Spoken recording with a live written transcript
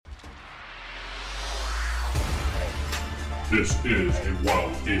This is a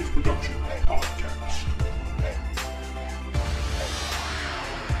Wild Age Production podcast.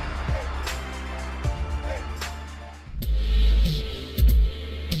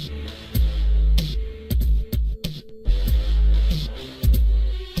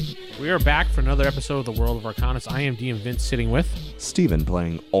 We are back for another episode of the World of Arkonis. I am DM Vince, sitting with Steven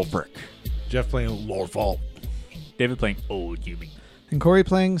playing Ulfric. Jeff playing Lord Vault. David playing Old Yumi. And Corey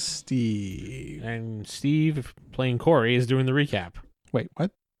playing Steve. and Steve playing Corey is doing the recap. Wait,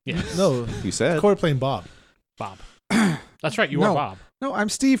 what? Yes, No, You said. Corey playing Bob. Bob. That's right. You No. are Bob. No, I'm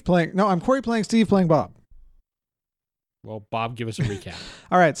Steve playing. No, I'm Corey playing Steve playing Bob. Well, Bob, give us a recap.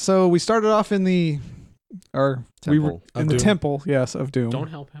 All right, so we started off in the, or we were Temple. in Of the Doom. temple, yes, of Doom. Don't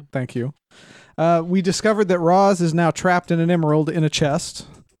help him. Thank you. We discovered that Rozz is now trapped in an emerald in a chest.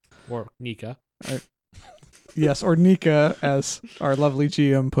 Or Nika. Yes, or Nika, as our lovely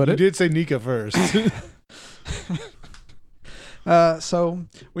GM put You it. did say Nika first. So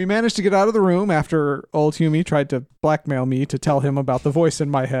we managed to get out of the room after old Humi tried to blackmail me to tell him about the voice in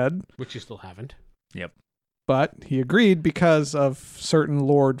my head. Which you still haven't. But he agreed because of certain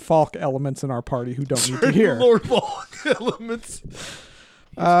Lord Falk elements in our party who don't need to hear. Lord Vault elements.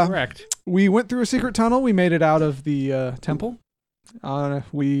 Correct. We went through a secret tunnel. We made it out of the temple. On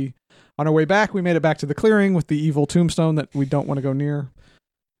our way back, we made it back to the clearing with the evil tombstone that we don't want to go near.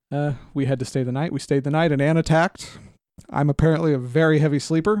 We had to stay the night. We stayed the night, and Anne attacked. I'm apparently a very heavy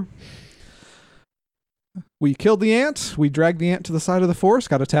sleeper. We killed the ant. We dragged the ant to the side of the forest,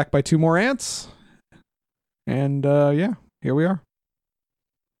 got attacked by 2 more ants. And, yeah, here we are.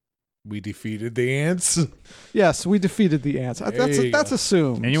 We defeated the ants. Yes, we defeated the ants. There you That's go.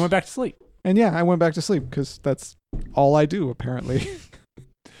 assumed. And you went back to sleep. And yeah, I went back to sleep because that's all I do, apparently.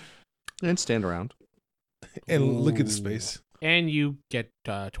 And stand around. And look at the space. And you get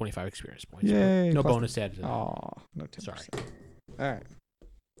 25 experience points. Yay. No Plus- bonus added to that. Aw, no 10%. Sorry. All right.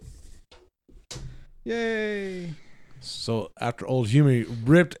 Yay. So after old Humi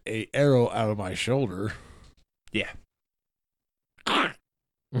ripped a arrow out of my shoulder.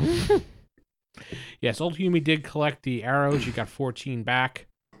 Yes, old Humi did collect the arrows. You got 14 back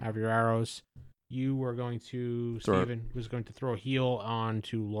out of your arrows. You were going to, Stephen was going to throw a heal on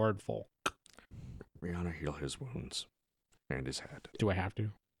to Lord Folk. Rihanna heal his wounds and his head. Do I have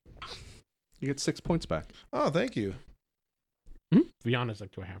to? You get 6 points back. Oh, thank you. Viana's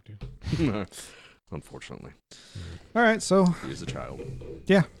like, do I have to? Unfortunately. All right, so He is a child.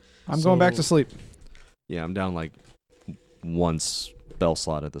 I'm going back to sleep. Yeah, I'm down like 1 spell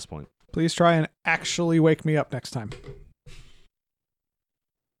slot at this point. Please try and actually wake me up next time.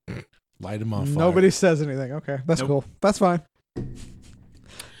 Light him on fire. Nobody says anything. Okay, that's Nope. cool. That's fine.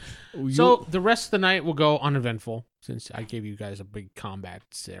 So the rest of the night will go uneventful since I gave you guys a big combat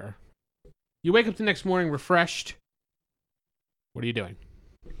there. You wake up the next morning refreshed. What are you doing?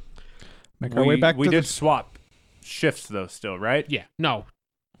 Make our way back we to did the... swap shifts, though, still, right? Yeah, no.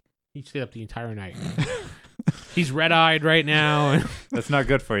 He stayed up the entire night. He's red-eyed right now. That's not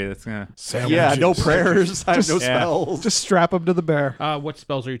good for you. That's gonna... Yeah, no Sandwiches. prayers. I have no Yeah. spells. Just strap him to the bear. What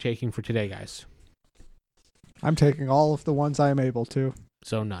spells are you taking for today, guys? I'm taking all of the ones I'm able to.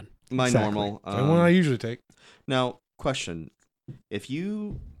 So none. My Exactly. normal. The one I usually take. Now, question. If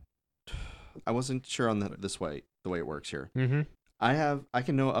you... I wasn't sure on the way it works here. Mm-hmm. I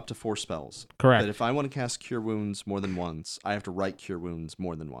can know up to 4 spells. Correct. But if I want to cast Cure Wounds more than once, I have to write Cure Wounds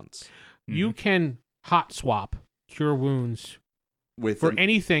more than once. You can hot swap Cure Wounds With for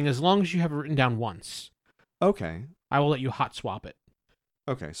anything as long as you have it written down once. Okay. I will let you hot swap it.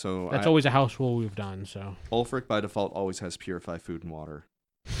 Okay, so That's always a house rule we've done, so. Ulfric by default always has Purify Food and Water,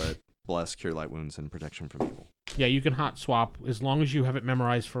 but Bless, Cure Light Wounds, and Protection from Evil. Yeah, you can hot swap as long as you have it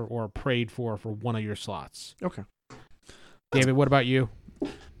memorized for or prayed for one of your slots. Okay. David, what about you?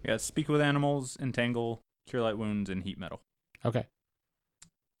 Yeah, Speak with Animals, Entangle, Cure Light Wounds, and Heat Metal. Okay.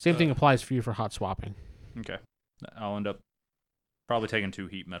 Same thing applies for you for hot swapping. Okay. I'll end up probably taking 2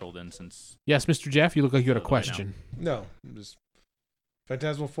 Heat Metal then, since... Yes, Mr. Jeff, you look like you had a Right now. question. No, just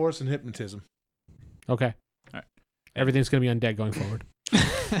Phantasmal Force and Hypnotism. Okay. All right. Everything's going to be undead going forward.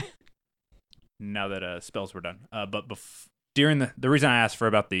 Now that spells were done. But during the reason I asked for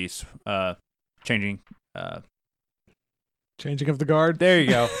about these changing... Changing of the guard. there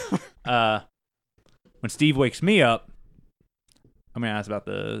you go. When Steve wakes me up, I'm going to ask about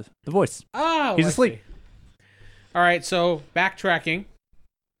the voice. Oh, He's I asleep. see. All right, so backtracking.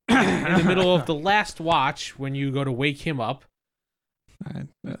 In the middle of the last watch, when you go to wake him up,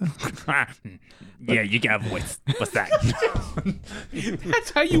 Yeah, you got a voice. What's that?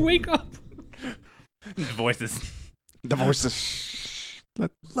 that's how you wake up. Voices. The voices.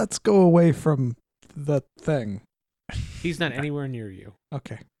 Let's go away from the thing. He's not anywhere near you.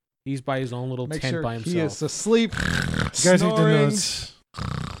 Okay. He's by his own little Make tent sure by himself. he is asleep. Gotta take the snoring. notes.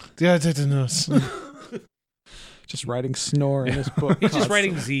 Gotta take the notes. Just writing snore in his book. He's just constantly.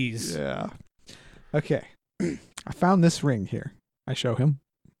 writing Z's. Yeah. Okay. I found this ring here. I show him.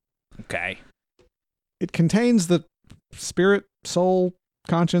 Okay. It contains the spirit, soul,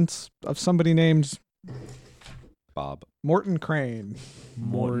 conscience of somebody named Bob. Morton Crane.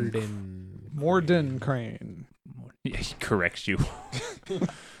 Morden Crane. Yeah, he corrects you.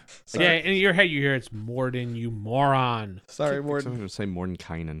 Yeah, in your head you hear it's Morden, you moron. Sorry, I'm Morton. going to say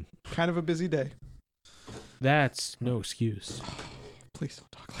Mordenkainen. Kind of a busy day. That's no excuse. Please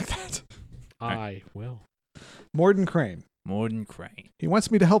don't talk like that. I will. Morton Crane. Morden Crane. He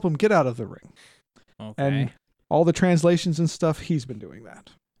wants me to help him get out of the ring. Okay. And all the translations and stuff, he's been doing that.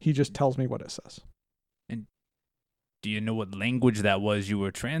 He just tells me what it says. Do you know what language that was you were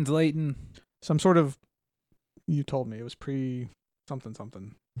translating? Some sort of, you told me it was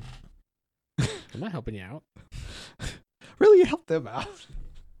something. I'm not helping you out. Really, you helped them out.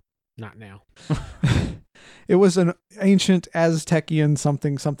 Not now. It was an ancient Aztecian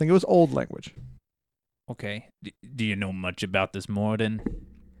something. It was old language. Okay. Do you know much about this Morton?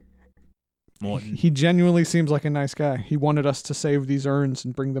 Morton. He genuinely seems like a nice guy. He wanted us to save these urns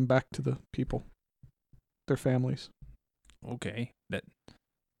and bring them back to the people, their families. Okay.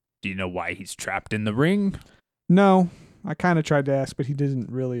 Do you know why he's trapped in the ring? No, I kind of tried to ask, but he didn't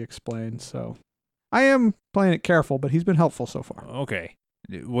really explain. So I am playing it careful, but he's been helpful so far. Okay.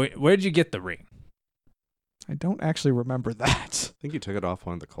 Where'd you get the ring? I don't actually remember that. I think you took it off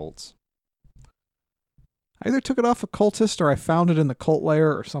one of the cults. I either took it off a cultist or I found it in the cult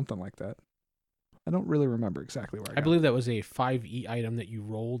lair or something like that. I don't really remember exactly where I got I believe that was a 5e item that you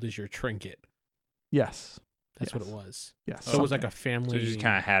rolled as your trinket. it. Yes. That's Yes. what it was. Yes. So it was like something. a family. So you just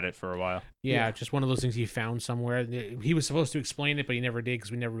kind of had it for a while. Yeah, Yeah. just one of those things he found somewhere. He was supposed to explain it, but he never did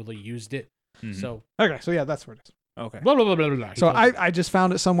because we never really used it. Mhm. So Okay, so yeah, that's where it is. Okay. blah blah blah blah blah. He So told me. I just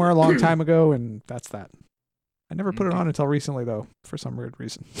found it somewhere a long time ago, and that's that. I never put it Okay. on until recently, though, for some weird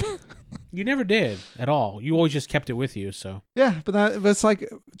reason. You never did at all. You always just kept it with you. So Yeah, but it's like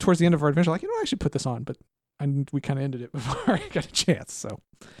towards the end of our adventure, like, I should put this on, but we kind of ended it before I got a chance. So,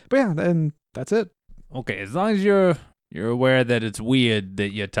 but yeah, and that's it. Okay, as long as you're aware that it's weird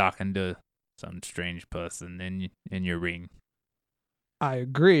that you're talking to some strange person in your ring. I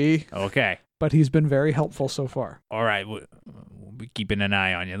agree, Okay. but he's been very helpful so far. All right. We'll be keeping an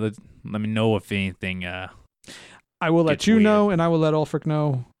eye on you. Let me know if anything. I will let Gets you weird. know, and I will let Ulfric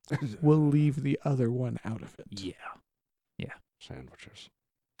know. We'll leave the other one out of it. Yeah. Sandwiches.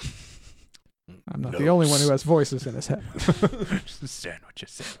 I'm not the only one who has voices in his head.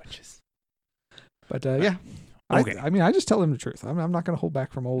 Sandwiches. But yeah, Okay. I mean, I just tell him the truth. I'm not going to hold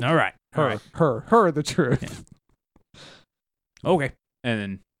back from old All right. All her, right. her the truth. Okay. And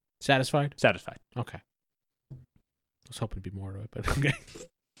then satisfied? satisfied. Okay. I was hoping to be more to it, but okay.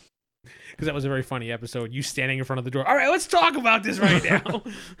 Because that was a very funny episode. You standing in front of the door. All right, let's talk about this right now.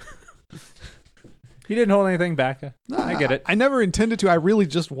 He didn't hold anything back. I get it. I never intended to. I really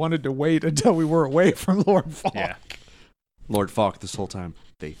just wanted to wait until we were away from Lord Falk. Yeah. Lord Falk this whole time.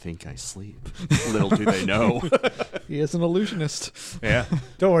 They think I sleep. Little do they know. He is an illusionist. Yeah.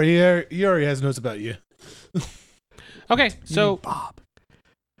 Don't worry, he already has notes about you. Okay, so Bob.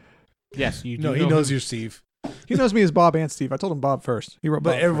 yes, you do No, he know knows him. you're Steve. He knows me as Bob and Steve. I told him Bob first. He wrote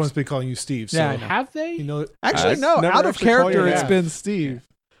But Bob everyone's first. been calling you Steve. So Yeah, I know. Have they? you know, Actually, no. never Out of actually call character, you it's that. been Steve.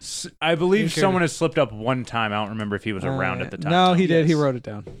 I believe Okay. someone has slipped up one time. I don't remember if he was around at the time. No, he did. He Yes. wrote it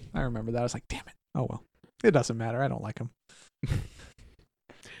down. I remember that. I was like, damn it. Oh, well. It doesn't matter. I don't like him.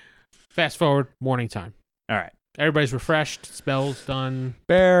 Fast forward, morning time. All right. Everybody's refreshed. Spells done.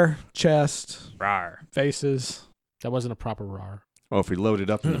 Bear, chest, Rar. faces. That wasn't a proper rar. Oh, if we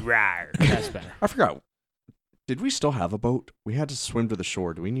loaded up. Rar. That's better. I forgot. Did we still have a boat? We had to swim to the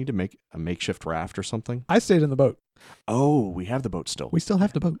shore. Do we need to make a makeshift raft or something? I stayed in the boat. Oh, we have the boat still. We still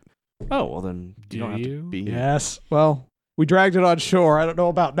have the boat. Oh, well then Do you don't have to you? be. Yes. Well, we dragged it on shore. I don't know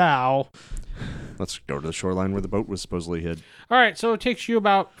about now. Let's go to the shoreline where the boat was supposedly hid. All right, so it takes you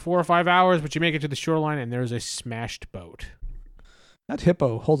about 4 or 5 hours, but you make it to the shoreline, and there's a smashed boat. That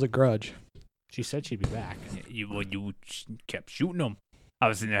hippo holds a grudge. She said she'd be back. You kept shooting them. I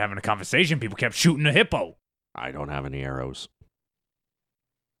was in there having a conversation. People kept shooting the hippo. I don't have any arrows.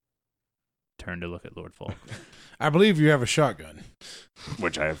 Turn to look at Lord Falk. I believe you have a shotgun.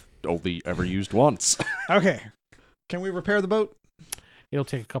 Which I have only ever used once. Okay. Can we repair the boat? It'll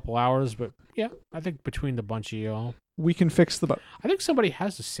take a couple hours, but yeah, I think between the bunch of you all, We can fix the boat. I think somebody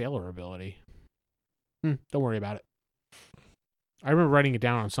has a sailor ability. Don't worry about it. I remember writing it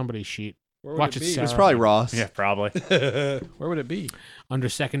down on somebody's sheet. Where Watch would it, it be? Sarah. It's probably Ross. Yeah, probably. Where would it be? Under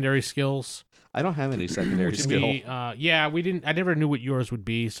secondary skills. I don't have any secondary Which would skill. be, yeah, we didn't. I never knew what yours would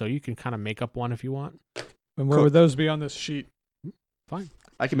be, so you can kind of make up one if you want. And where would those be on this sheet?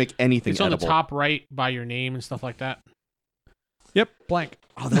 I can make anything It's on edible. the top right by your name and stuff like that. Yep, blank.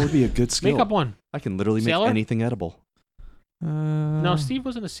 Oh, that would be a good skill. Make up one. I can literally Sailor? make anything edible. No, Steve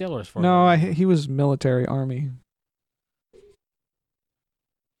wasn't a sailor as far No, as he was military, army.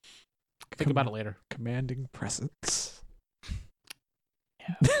 think about it later. Commanding presence.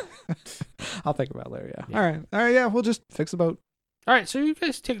 I'll think about it later, yeah. Yeah. All right, yeah, we'll just fix the boat. All right, so you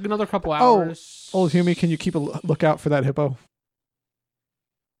guys take another couple Oh, hours. Old Hume, can you keep a lookout for that hippo?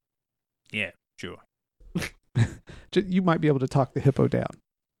 Yeah, sure. You might be able to talk the hippo down.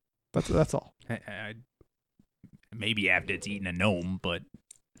 That's all. Maybe after it's eaten a gnome, but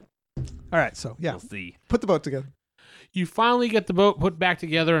All right, so yeah, we'll see. put the boat together. You finally get the boat put back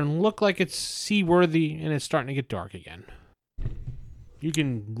together and look like it's seaworthy, and it's starting to get dark again. You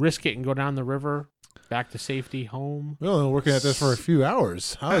can risk it and go down the river, back to safety, home. We're only working at this for a few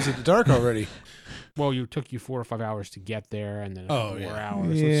hours. How is it dark already? Well, you took you 4 or 5 hours to get there, and then a Oh, couple more yeah.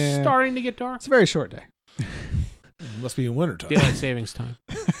 hours. So Yeah. it's starting to get dark. It's a very short day. Must be in wintertime. Daylight savings time.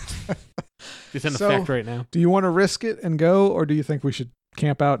 It's in So- effect right now. Do you want to risk it and go, or do you think we should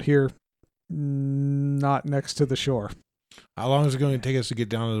camp out here, not next to the shore? How long is it going to take us to get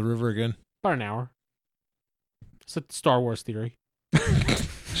down to the river again? About an hour. It's a Star Wars theory.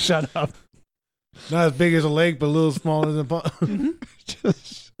 Shut up. Not as big as a lake, but a little smaller than a pond.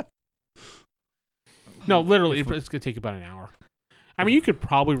 No, literally, it's going to take about an hour. I mean, you could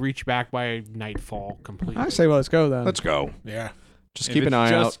probably reach back by nightfall completely. I say, well, let's go then. Let's go. Yeah. Just If keep an it's eye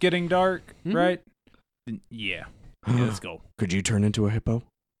just out. getting dark, Mhm. right? Then yeah, let's go. Could you turn into a hippo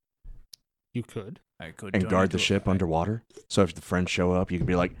You could. I could and turn guard the into ship a- underwater? So if the friends show up, you can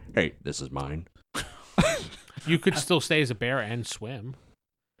be like, "Hey, this is mine." You could still stay as a bear and swim.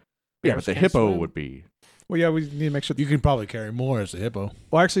 Yeah, Bears but the can hippo swim. would be. Well, yeah, we need to make sure. You can probably carry more as a hippo.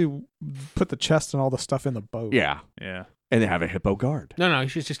 Well, actually, put the chest and all the stuff in the boat. Yeah, Yeah. and they have a hippo guard. No, you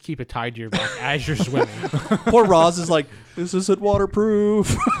should just keep it tied to your back as you're swimming. Poor Rozz is like, "This isn't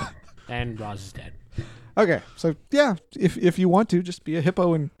waterproof." And Rozz is dead. Okay, so yeah, if you want to, just be a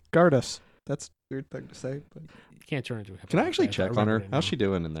hippo and guard us. That's a weird thing to say. But You can't turn into a hippo. Can I actually Okay, check on her? remembered it How's now. she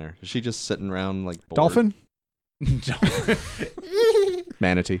doing in there? Is she just sitting around like bored? dolphin?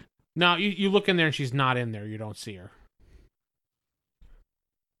 Manatee? No, you look in there and she's not in there. You don't see her.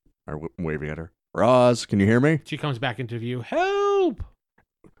 Or waving at her. Rozz, can you hear me? She comes back into view. Help!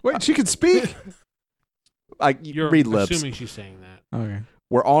 Wait, she can speak. You're Read lips. assuming she's saying that. Okay.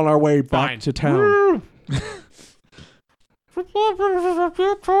 We're on our way back Fine. to town.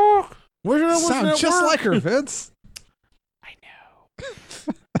 Sound just like her, Vince. I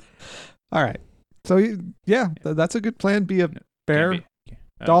know. All right. So yeah, that's a good plan. Be a bear, Can't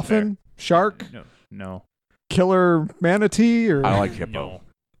be- dolphin, bear. shark, No. killer manatee, or I like hippo. No.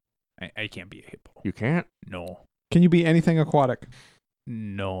 I can't be a hippo. You can't? No. can you be anything aquatic?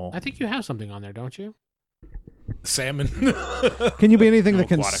 No. I think you have something on there, don't you? Salmon. Can you be anything No that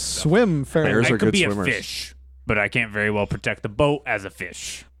can aquatic stuff. swim fairly? Bears I are could good be swimmers. a fish, but I can't very well protect the boat as a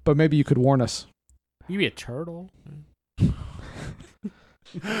fish. But maybe you could warn us. You be a turtle.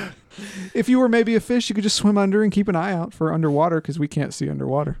 If you were maybe a fish, you could just swim under and keep an eye out for underwater because we can't see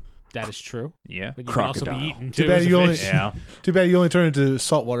underwater. That is true. Yeah. But you can also be Crocodile. eaten Too too. bad as a you only- fish. Yeah. Too bad you only turn into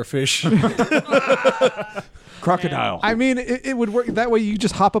saltwater fish. Crocodile. I mean, it would work that way. You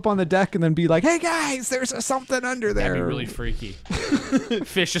just hop up on the deck and then be like, "Hey guys, there's something under there." That'd be really freaky.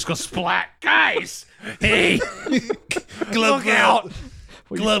 Fish just go splat. Guys! Hey! Glub out.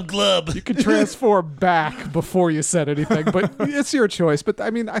 Well, Glub. You could transform back before you said anything, but it's your choice. But I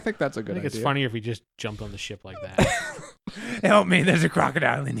mean, I think that's a I good think idea. it's funnier if we just jumped on the ship like that. Help me. There's a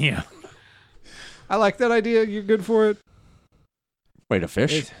crocodile in here. I like that idea. You're good for it. Wait, a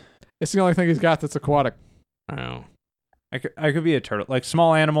fish? It's the only thing he's got that's aquatic. Oh. I could be a turtle. Like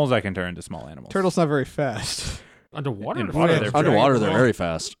small animals, I can turn into small animals. Turtle's not very fast, Underwater? In or water, fast? they're Underwater, they're Well, very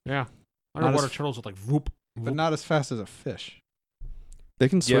fast. Yeah. Not Underwater as- turtles are like whoop. but not as fast as a fish. They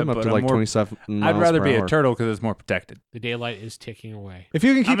can swim up but to I'm like more- 27 miles I'd rather per be hour. a turtle because it's more protected. The daylight is ticking away. If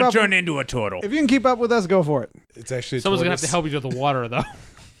you can I'm keep gonna up, turn into a turtle. if you can keep up with us, go for it. It's actually a Someone's going to have to tortoise. help you to the water, though. I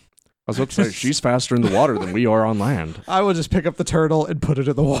was about to say, she's faster in the water than we are on land. I will just pick up the turtle and put it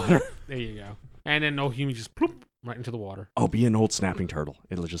in the water. There you go. And then Ohimi just ploop right into the water. Oh, be an old snapping turtle.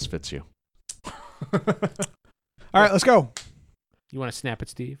 It just fits you. All right, let's go. You want to snap it,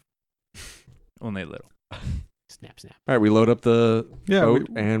 Steve? Only a little. Snap, snap. All right, we load up the Yeah, boat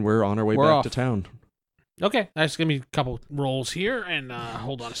and we're on our way we're back off. to town. Okay, just give me a couple rolls here, and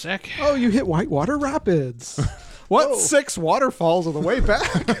hold on a sec. Oh, you hit Whitewater Rapids. What? 6 waterfalls on the way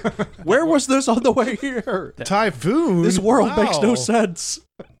back? Where was this on the way here? Typhoon. This world makes no Wow. sense.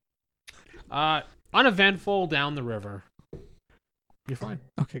 Uneventful down the river. You're fine.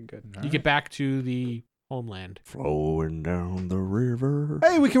 Okay, good. You get back to the homeland. Flowing down the river.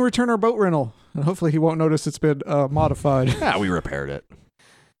 Hey, we can return our boat rental. And hopefully he won't notice it's been modified. Yeah, we repaired it.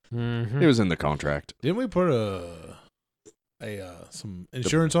 Mm-hmm. It was in the contract. Didn't we put some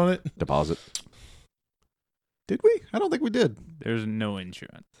insurance on it? Deposit. Did we? I don't think we did. There's no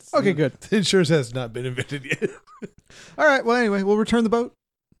insurance. Okay, good. The insurance has not been invented yet. All right, well, anyway, we'll return the boat.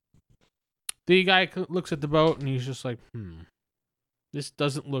 The guy looks at the boat, and he's just like, this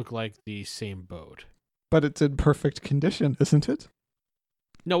doesn't look like the same boat. But it's in perfect condition, isn't it?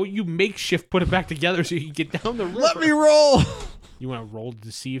 No, you makeshift put it back together so you can get down the river. Let me roll. You want to roll to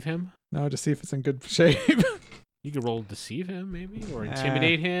deceive him? No, to see if it's in good shape. You could roll to deceive him, maybe, or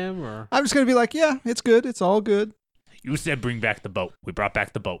intimidate him, or I'm just going to be like, yeah, it's good. It's all good. You said bring back the boat. We brought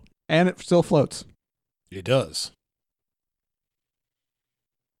back the boat. And it still floats. It does.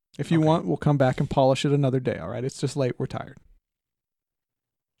 If you Okay. want, we'll come back and polish it another day, all right? It's just late. We're tired.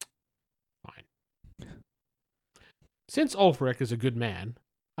 fine. Since Ulfric is a good man,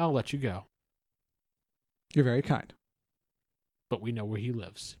 I'll let you go. You're very kind. But we know where he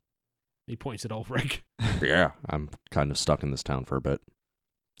lives. He points at Ulfric. Yeah, I'm kind of stuck in this town for a bit.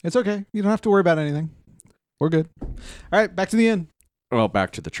 It's okay. You don't have to worry about anything. We're good. All right, back to the inn. Well,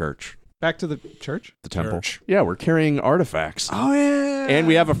 back to the church. Back to the church. The temple. Church. Yeah, we're carrying artifacts. Oh, yeah. And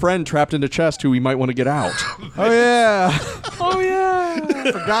we have a friend trapped in a chest who we might want to get out. Oh, yeah. Oh,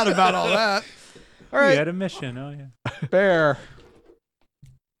 yeah. Forgot about all that. All We right, had a mission. Oh, yeah. bear.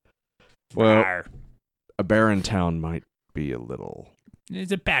 Well, Arr. a bear in town might be a little...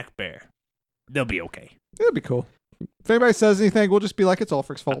 It's a pack bear. They'll be okay. It'll be cool. If anybody says anything, we'll just be like, it's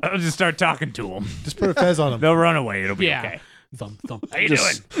Ulfric's fault. I'll just start talking to them. Just put a fez on them. They'll run away. It'll be Yeah. okay. Thump, thump. How you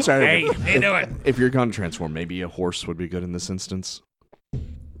Just- doing? sorry. Hey, how you doing? If you're going to transform, maybe a horse would be good in this instance.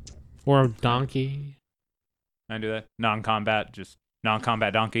 Or a donkey. I do that. Non-combat, just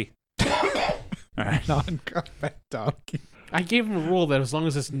non-combat donkey. All right. Non-combat donkey. I gave him a rule that as long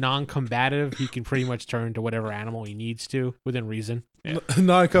as it's non-combative, he can pretty much turn to whatever animal he needs to within reason. Yeah. A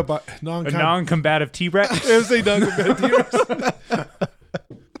non-combative T-Rex. It was a non-combative.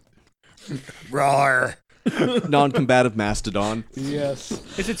 Roar. Non-combative mastodon. Yes.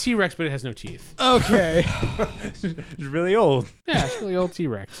 It's a T-Rex, but it has no teeth. Okay. It's really old. Yeah, it's really old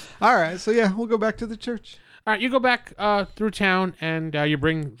T-Rex. All right, so yeah, we'll go back to the church. All right, you go back through town, and you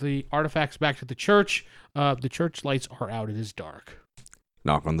bring the artifacts back to the church. The church lights are out. It is dark.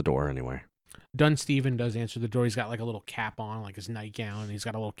 Knock on the door anyway. Dunstephen does answer the door. He's got like a little cap on, like his nightgown, and he's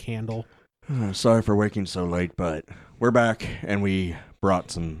got a little candle. Sorry for waking so late, but we're back, and we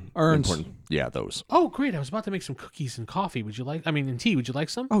brought some Urns. important... Yeah, those. Oh, great. I was about to make some cookies and coffee. And tea. Would you like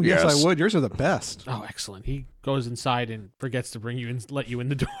some? Oh, yes, Yes. I would. Yours are the best. Oh, excellent. He goes inside and forgets to bring you in, let you in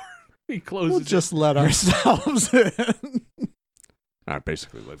the door. He closes We'll it. just let ourselves in. I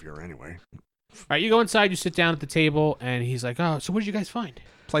basically live here anyway. All right, you go inside, you sit down at the table, and he's like, oh, so what did you guys find?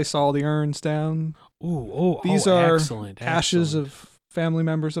 Place all the urns down. These oh, are excellent, ashes excellent. of family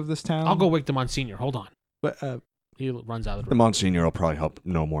members of this town. I'll go wake the Monsignor. Hold on. But, He runs out of the The room. Monsignor will probably help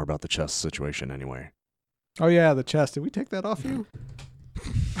know more about the chest situation anyway. oh, yeah, the chest. Did we take that off you?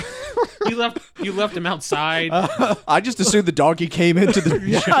 You left him outside. I just assumed the donkey came into the...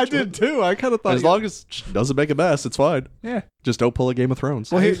 Yeah, I did too. I kind of thought. As long as it doesn't make a mess, it's fine. yeah. Just don't pull a Game of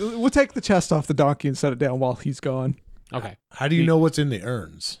Thrones. Well, we'll take the chest off the donkey and set it down while he's gone. Okay. How do you know what's in the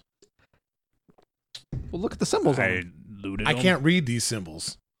urns? Well, look at the symbols on I it. looted I them. can't read these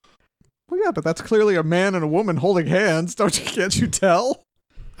symbols. Well, yeah, but that's clearly a man and a woman holding hands. Can't you tell?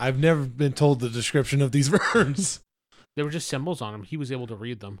 I've never been told the description of these urns. There were just symbols on him. He was able to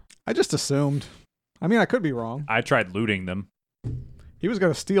read them. I just assumed. I mean, I could be wrong. I tried looting them. He was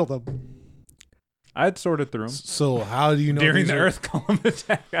going to steal them. I had sorted through them. So how do you know During these the are- Earth Column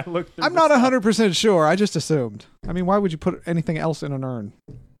attack, I looked through I'm the not stuff. 100% sure. I just assumed. I mean, why would you put anything else in an urn?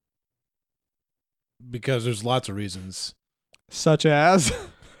 Because there's lots of reasons. Such as?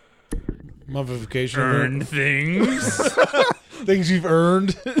 Mummification. Earn things. Things you've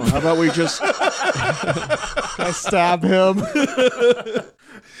earned. Well, how about we just... I stab him.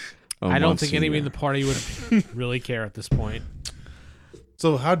 Oh, I don't think anybody in Monsignor. the party would really care at this point.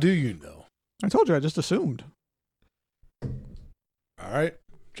 So how do you know? I told you, I just assumed. All right.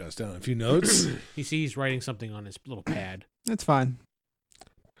 Jot down a few notes. He sees writing something on his little pad. It's fine.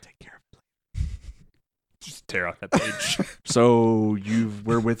 Take care of it. Just tear off that page. So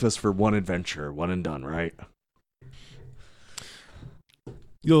we're with us for one adventure, one and done, right?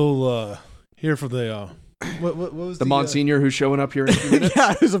 You'll hear from the what was The Monsignor who's showing up here in a few minutes?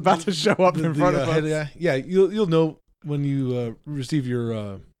 Yeah, who's about to show up in front of us. Yeah, you'll know when you receive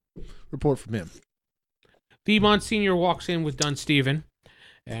your report from him. The Monsignor walks in with Dun Stephen,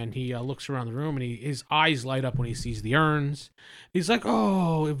 and he looks around the room, and his eyes light up when he sees the urns. He's like,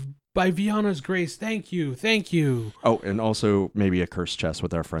 "Oh, by Viana's grace, thank you, thank you." Oh, and also maybe a cursed chest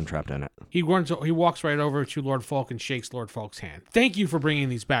with our friend trapped in it. He walks right over to Lord Falk and shakes Lord Falk's hand. "Thank you for bringing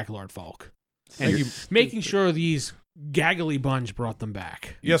these back, Lord Falk, and making sure these gaggly bunch brought them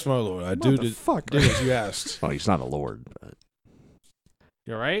back." Yes, my lord. I did as you asked. Well, he's not a lord, but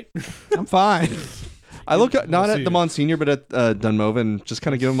You all right? I'm fine. I look at, not We'll at see. the Monsignor, but at Dunmova, and just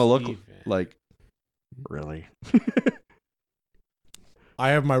kind of give him a look Steven. like, really? I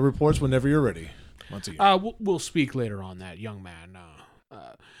have my reports whenever you're ready. Monsignor. We'll speak later on that, young man.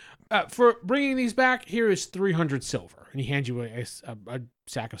 For bringing these back, here is 300 silver, and he hands you a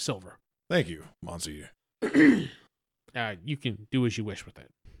sack of silver. Thank you, Monsignor. You can do as you wish with it.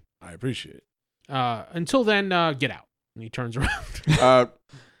 I appreciate it. Until then, get out. And he turns around.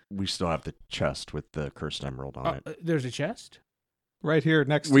 We still have the chest with the cursed emerald on it. There's a chest. Right here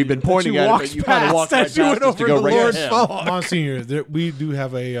next to We've you. been pointing That at it, walks but you kind of past walked right as you past went us to over go to right Lord at him. Falk. Monsignor, we do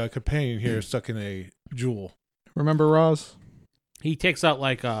have a companion here stuck in a jewel. Remember Rozz? He takes out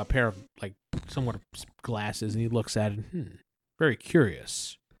like a pair of like somewhat of glasses, and he looks at it. Very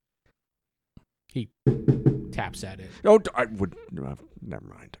curious. He taps at it. Oh, I would. Never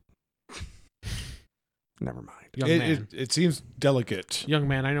mind. Never mind. Young man. It seems delicate. Young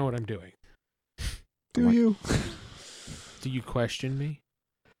man, I know what I'm doing. Do you? Do you question me?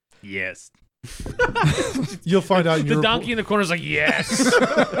 Yes. You'll find out in The your donkey in the corner is like, yes.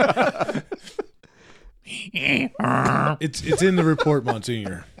 It's in the report,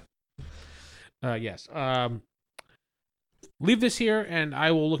 Monsignor. Yes. Leave this here, and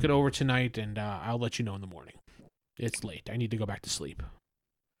I will look it over tonight, and I'll let you know in the morning. It's late. I need to go back to sleep.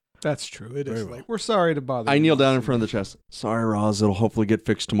 That's true. It is Very well. late. We're sorry to bother I you. kneel down in front of the chest. Sorry, Rozz. It'll hopefully get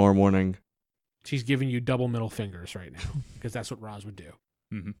fixed tomorrow morning. She's giving you double middle fingers right now, because that's what Rozz would do.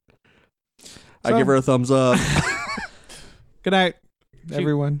 Mm-hmm. I give her a thumbs up. Good night, She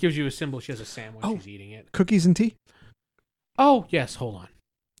everyone. gives you a symbol. She has a sandwich. Oh. She's eating it. Cookies and tea? Oh, yes. Hold on.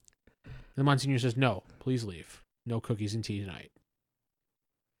 The Monsignor says, no, please leave. No cookies and tea tonight.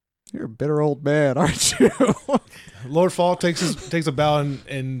 You're a bitter old man, aren't you? Lord Fall takes a bow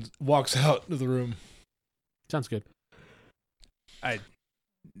and walks out of the room. Sounds good.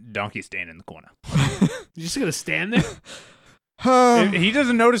 Donkey staying in the corner. You're just going to stand there? If he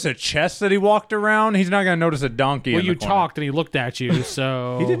doesn't notice a chest that he walked around, he's not going to notice a donkey. Well, in you the corner. talked, and he looked at you,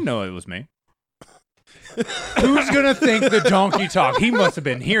 so... He didn't know it was me. Who's going to think the donkey talk? He must have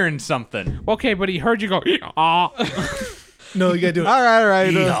been hearing something. Okay, but he heard you go, ah. No, you gotta do it. All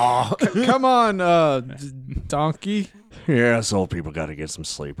right. Come on, donkey. Yes, old people got to get some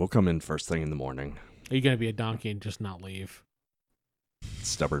sleep. We'll come in first thing in the morning. Are you going to be a donkey and just not leave?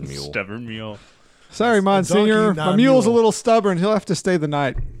 Stubborn mule. Stubborn mule. Sorry, It's a Monsignor. donkey, not My a mule's a mule. little stubborn. He'll have to stay the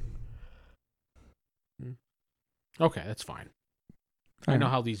night. Okay, that's fine. I know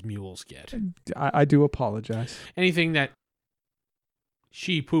how these mules get. I do apologize. Anything that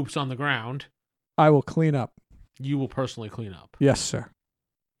she poops on the ground, I will clean up. you will personally clean up. Yes, sir.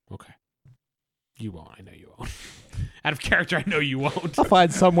 Okay. You won't. I know you won't. Out of character, I know you won't. I'll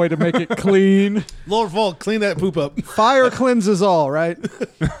find some way to make it clean. Lord Fall, clean that poop up. Fire cleanses all, right?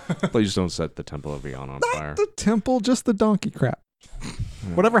 Please don't set the Temple of Viana on fire. The temple, just the donkey crap.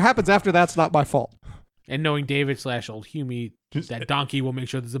 Whatever happens after that's not my fault. And knowing David / old Hume, that donkey will make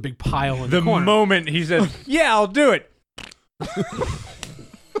sure there's a big pile in The the corner. moment he says, yeah, I'll do it.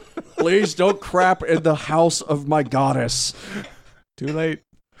 Please don't crap in the house of my goddess. Too late.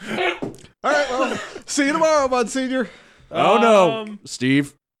 All right, well, see you tomorrow, Monsignor. Oh no,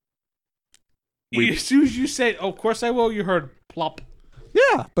 Steve. As soon as you said, oh, of course I will, you heard plop.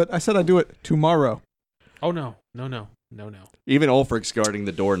 Yeah, but I said I'd do it tomorrow. Oh, no. Even Ulfric's guarding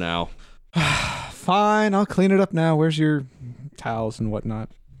the door now. Fine, I'll clean it up now. Where's your towels and whatnot?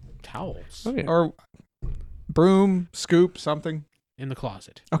 Towels Or broom, scoop, something. in the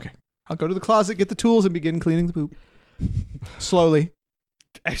closet. Okay. I'll go to the closet, get the tools, and begin cleaning the poop. Slowly.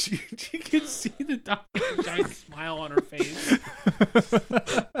 As you can see the donkey's giant smile on her face.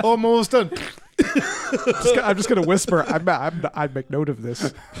 Oh, I'm almost done. I'm just going to whisper. I'd make note of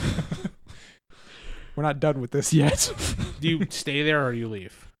this. We're not done with this yet. Do you stay there or you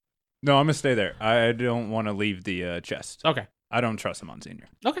leave? No, I'm going to stay there. I don't want to leave the chest. Okay. I don't trust the Monsignor.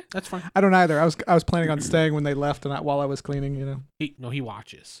 Okay, that's fine. I don't either. I was planning on staying when they left and while I was cleaning, you know. He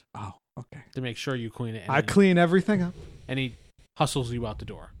watches Oh, okay. to make sure you clean it. And I clean everything up. and he hustles you out the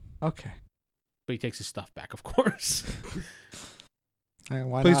door. Okay. But he takes his stuff back, of course.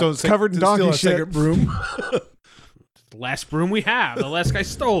 Why Please not? don't It's covered in steal donkey a shit. second broom. The last broom we have. The last guy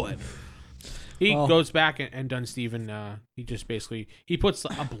stole it. He Well- goes back and Dunsteven, he just basically, he puts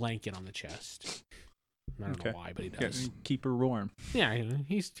a blanket on the chest. I don't know why, but he does. Keep her warm. Yeah,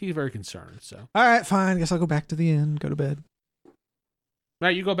 he's very concerned, so. All right, fine. Guess I'll go back to the inn, go to bed.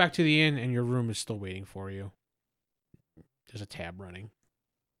 Right, you go back to the inn, and your room is still waiting for you. There's a tab running.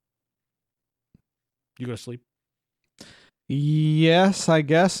 You go to sleep? Yes, I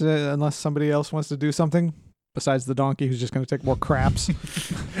guess, unless somebody else wants to do something besides the donkey who's just going to take more craps.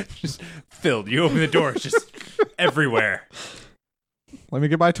 Just filled. You open the door, it's just everywhere. Let me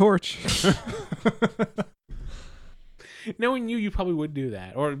get my torch. Knowing you probably would do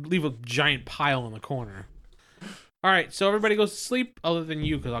that, or leave a giant pile in the corner. All right, so everybody goes to sleep, other than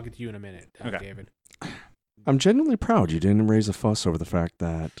you, because I'll get to you in a minute, Okay. David. I'm genuinely proud you didn't raise a fuss over the fact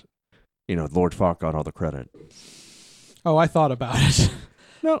that, Lord Falk got all the credit. Oh, I thought about it.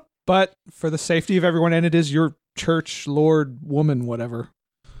 No. But for the safety of everyone, and it is your church, lord, woman, whatever.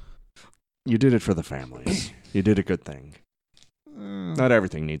 You did it for the families. You did a good thing. Not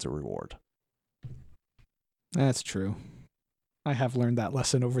everything needs a reward. That's true. I have learned that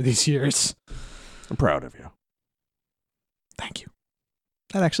lesson over these years. I'm proud of you. Thank you.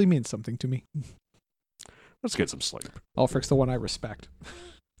 That actually means something to me. Let's get some sleep. Ulfric's the one I respect.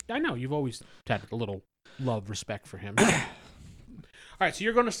 I know, you've always had a little love, respect for him. All right, so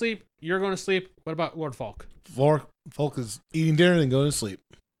you're going to sleep. You're going to sleep. What about Lord Falk? Folk is eating dinner and going to sleep.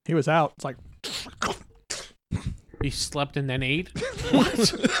 He was out. It's like, He slept and then ate?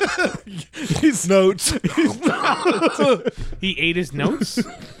 His notes. He ate his notes?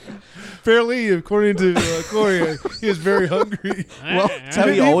 Apparently, according to Corey, he is very hungry. well, That's how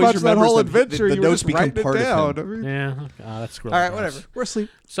you he didn't eat always much of that remembers whole the adventure. the You were notes just become writing it part of down. him. Yeah. That's gross. All right, whatever. We're asleep.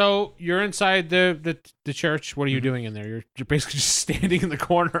 So you're inside the church. What are you doing in there? You're basically just standing in the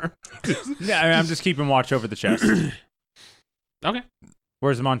corner. Yeah, I'm just keeping watch over the chest. Okay.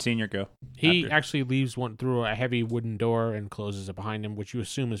 Where's the Monsignor go? He after? actually leaves one through a heavy wooden door and closes it behind him, which you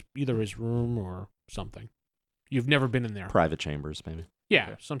assume is either his room or something. You've never been in there. Private chambers, maybe.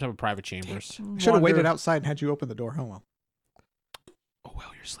 Yeah, some type of private chambers. Should have waited outside and had you open the door. Oh, well. Oh,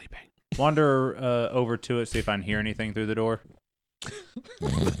 well, you're sleeping. Wander over to it, see if I can hear anything through the door.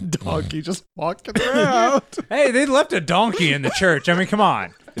 Donkey just walking around. Hey, they left a donkey in the church. I mean, come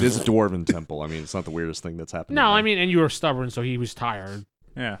on. It is a dwarven temple. I mean, it's not the weirdest thing that's happened. No, I mean, and you were stubborn, so he was tired.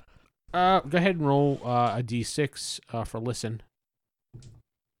 Yeah. Go ahead and roll a d6 for listen.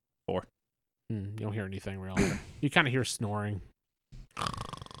 4. You don't hear anything really. You kind of hear snoring.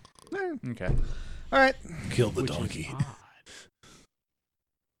 Okay. All right. Kill the which is donkey. odd.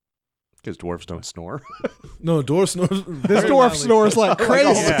 Because dwarves don't snore. No, dwarf snores. This dwarf snores like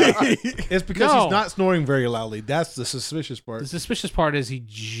crazy. Yeah. It's because No. he's not snoring very loudly. That's the suspicious part. The suspicious part is he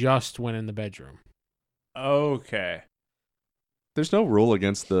just went in the bedroom. Okay. There's no rule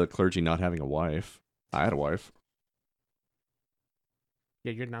against the clergy not having a wife. I had a wife.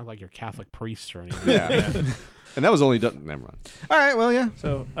 Yeah, you're not like your Catholic priest or anything. Yeah. And that was only done. Never mind. All right. Well, yeah.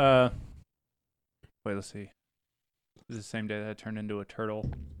 So, wait, let's see. This is the same day that I turned into a turtle.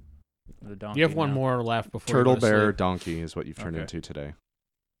 The donkey. You have one now. more left before Turtle, you go to bear, sleep. donkey is what you've turned Okay. into today.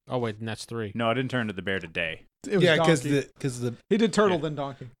 Oh wait, and that's 3. No, I didn't turn into the bear today. It was Yeah, donkey. because the He did turtle, Yeah. then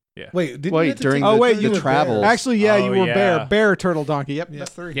donkey. wait, didn't Wait, you have to during take Oh, wait, turn you into the travels. bear? Actually, yeah, you Oh, were yeah. bear, turtle, donkey. Yep, Yeah.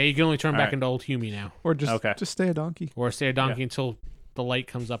 that's 3. Yeah, you can only turn back Alright. into old Humy now, Or just Okay. just stay a donkey or stay a donkey until the light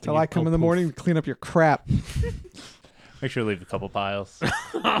comes up. till and you I come go in the poof. morning to clean up your crap. Make sure to leave a couple piles.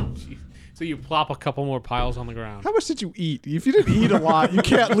 Jeez. So you plop a couple more piles on the ground. How much did you eat? If you didn't eat a lot, you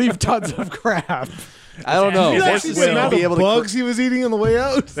can't leave tons of crap. I don't know. You Horses actually seem to will. be able to bugs he was eating on the way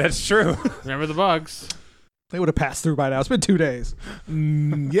out. That's true. Remember the bugs? They would have passed through by now. It's been 2 days.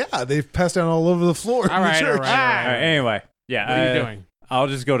 Yeah, they've passed down all over the floor. All in the right, all church. right, all right. All right, anyway, yeah. What are you doing? I'll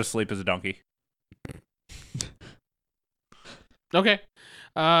just go to sleep as a donkey. Okay.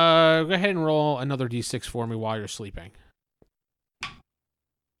 Go ahead and roll another d6 for me while you're sleeping.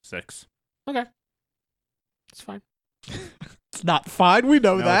 6. It's fine. It's not fine. We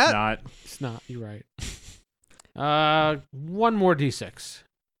know No, that. it's not. It's not. You're right. One more d6.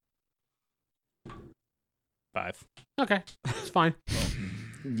 5. Okay, it's fine.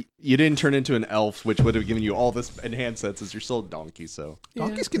 You didn't turn into an elf, which would have given you all this enhanced senses. You're still a donkey, so.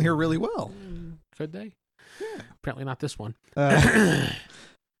 Donkeys can hear really well. Could they? Yeah. Apparently not this one. Uh,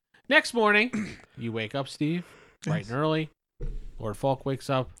 Next morning, you wake up, Steve, bright and early. Lord Falk wakes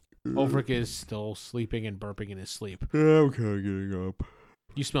up. Ulfric is still sleeping and burping in his sleep. Okay, getting up.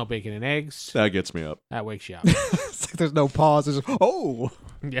 You smell bacon and eggs. That gets me up. That wakes you up. It's like there's no pause. There's just, oh.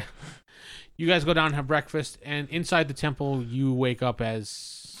 Yeah. You guys go down and have breakfast, and inside the temple, you wake up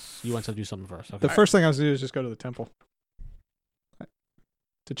as you want to do something first. Okay. The first thing I was going to do is just go to the temple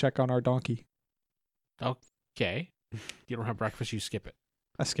to check on our donkey. Okay. You don't have breakfast, you skip it.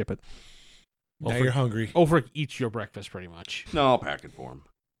 I skip it. Now you're hungry. Ulfric eats your breakfast pretty much. No, I'll pack it for him.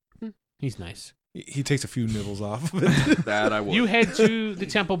 He's nice. He takes a few nibbles off of it. That I will. You head to the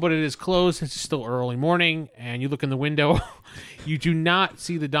temple, but it is closed. It's still early morning, and you look in the window. You do not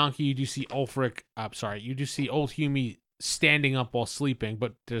see the donkey. You do see Ulfric. You do see old Hume standing up while sleeping,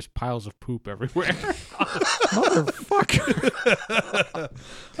 but there's piles of poop everywhere. Motherfucker.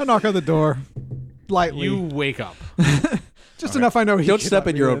 I knock on the door lightly. You wake up. Just enough I know he Don't cannot step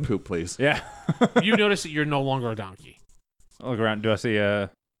in be your own poop, please. Yeah. You notice that you're no longer a donkey. I look around. Do I see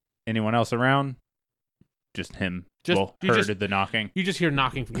anyone else around? Just him. You heard the knocking. You just hear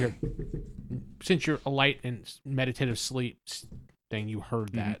knocking from here. Since you're a light and meditative sleep thing, you heard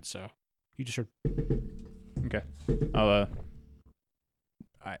that, so you just heard. Okay.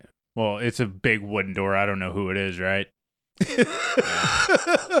 Well, it's a big wooden door. I don't know who it is, right?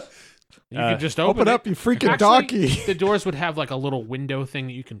 You can just Open up, you freaking Actually, donkey. The doors would have like a little window thing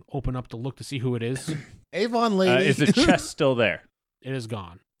that you can open up to look to see who it is. Avon lady. Is the chest still there? It is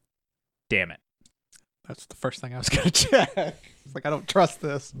gone. Damn it. That's the first thing I was going to check. It's like, I don't trust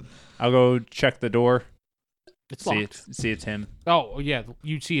this. I'll go check the door. It's See locked. it's him. Oh, yeah.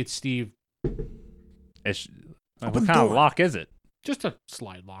 You see it's Steve. What Open kind the of door. lock is it? Just a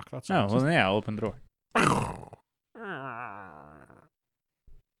slide lock. That's Oh, all. well, yeah, I'll open the door.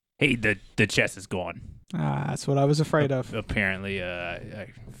 Hey, the chest is gone. That's what I was afraid of. Apparently, I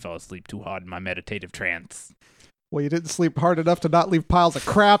fell asleep too hard in my meditative trance. Well, you didn't sleep hard enough to not leave piles of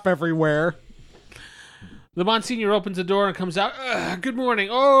crap everywhere. The Monsignor opens the door and comes out. Good morning.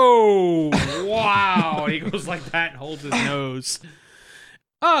 Oh, wow. He goes like that and holds his nose.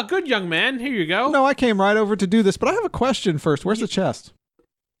 Oh, good young man. Here you go. No, I came right over to do this, but I have a question first. Where's the chest?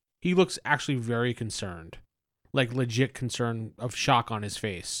 He looks actually very concerned. Like legit concern of shock on his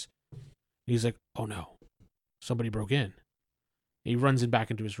face. He's like, oh no. Somebody broke in. He runs back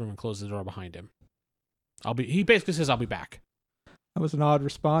into his room and closes the door behind him. He basically says, I'll be back. That was an odd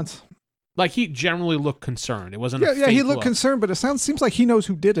response. Like, he generally looked concerned. It wasn't Yeah, a yeah, he fake looked look. concerned, but it seems like he knows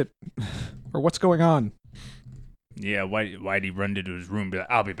who did it. Or what's going on. Yeah, why'd he run into his room and be like,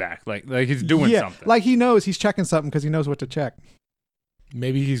 I'll be back? Like he's doing something. Like he knows he's checking something because he knows what to check.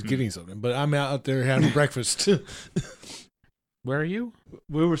 Maybe he's getting something, but I'm out there having breakfast. Where are you?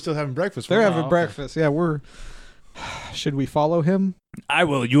 We were still having breakfast. They're having okay. breakfast. Yeah, should we follow him? I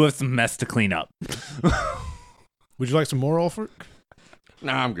will. You have some mess to clean up. Would you like some more, Ulfric?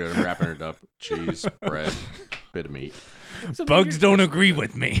 Nah, I'm good. I'm wrapping it up. Cheese, bread, bit of meat. Bugs don't agree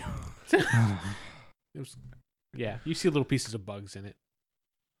with me. Yeah, you see little pieces of bugs in it.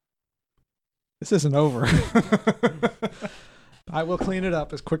 This isn't over. I will clean it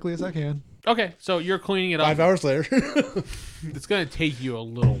up as quickly as I can. Okay, so you're cleaning it up. 5 hours later. It's going to take you a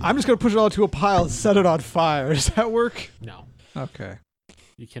little. I'm just going to push it all into a pile and set it on fire. Does that work? No, Okay.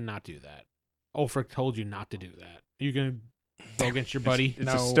 you cannot do that. Ulfric told you not to do that. You're going to go against your buddy. It's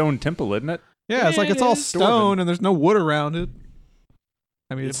No. a stone temple, isn't it? Yeah, it's like it's all It is. stone and there's no wood around it.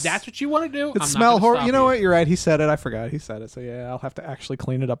 I mean, If that's what you want to do, it I'm smell not gonna horrible. stop You know what? You're right. He said it. I forgot. He said it. So yeah, I'll have to actually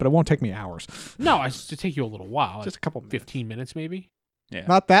clean it up, but it won't take me hours. No, it's to take you a little while. Just a couple minutes. 15 minutes maybe. Yeah.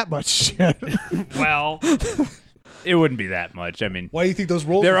 Not that much shit. Well, It wouldn't be that much. I mean, Why do you think those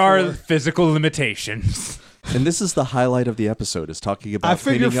rolls there are are physical limitations. And this is the highlight of the episode, is talking about I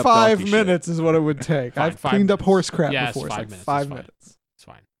figure cleaning up 5 donkey minutes is what it would take. Fine, I've 5 cleaned up minutes. horse crap Yeah, before. it's It's 5 like minutes. 5 It's fine. minutes. it's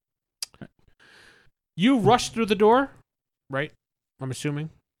fine. You rush through the door, right? I'm assuming.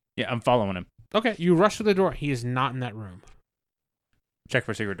 Yeah, I'm following him. Okay, you rush through the door. He is not in that room. Check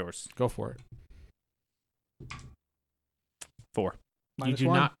for secret doors. Go for it. 4. Minus you do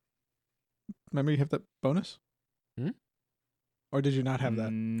 1. not. Remember you have that bonus? Hmm? Or did you not have that?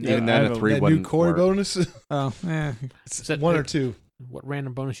 Even then, I a have 3 that new wouldn't Corey work. bonus? Oh, eh. It's that 1 or like- 2. What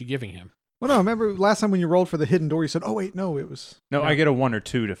random bonus you giving him? Well, no, remember last time when you rolled for the hidden door, you said, oh, wait, no, it was... No, I get a 1 or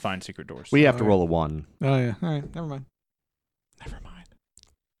 2 to find secret doors. We have to Alright. roll a 1. Oh, yeah. All right, never mind. Never mind.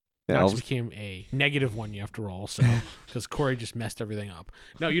 Yeah, That I'll- just became a -1 you have to roll, so because Corey just messed everything up.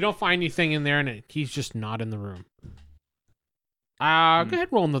 No, you don't find anything in there, and he's just not in the room. Go ahead, and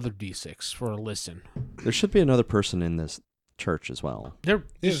roll another d6 for a listen. there should be another person in this church as well. There,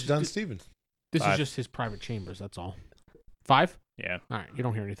 It's Don Steven. This is 5. just his private chambers. That's all. 5. Yeah. All right, you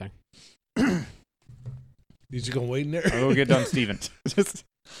don't hear anything. You just gonna wait in there? I'll go get done, Steven.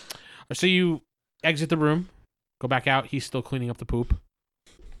 So you exit the room, go back out. He's still cleaning up the poop.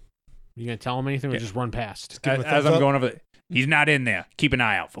 You gonna tell him anything or just run past? give him a As thumbs I'm up. going over there, he's not in there. Keep an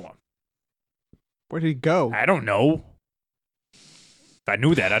eye out for him. Where did he go? I don't know. If I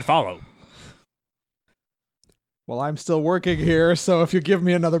knew that, I'd follow. Well, I'm still working here, so if you give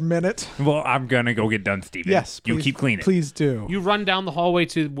me another minute. Well, I'm gonna go get done, Steven. Yes, You please, keep cleaning. Please do. You run down the hallway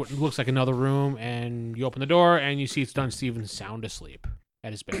to what looks like another room, and you open the door, and you see it's Dun Steven sound asleep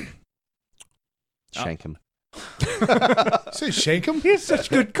at his bed. Shank him. Say shank him? He has such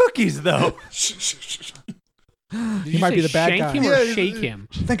good cookies, though. Did He you might say be the bad shank guy. him or Yeah, shake him?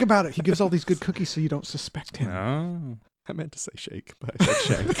 Think about it. He gives all these good cookies so you don't suspect him. Oh. I meant to say shake, but I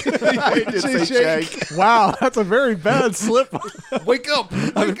said shank. I did say shank. Wow, that's a very bad slip. Wake up!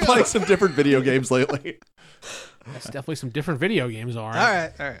 I've been playing some different video games lately. That's definitely some different video games, all All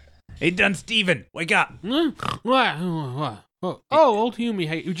right. right. Hey, done, Steven. Wake up. What? Oh, old Hume.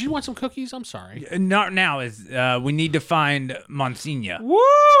 Hey, did you want some cookies? I'm sorry. Not now. We need to find Monsignor.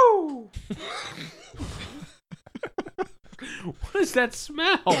 Woo! What is that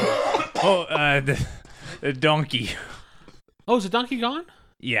smell? Oh, the donkey. Oh, is the donkey gone?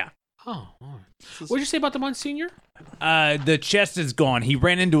 Yeah. Oh, all right. What did you say about the Monsignor? The chest is gone. He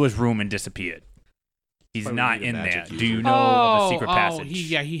ran into his room and disappeared. He's Why would not you need a in there. magic Do you user? know of a secret passage?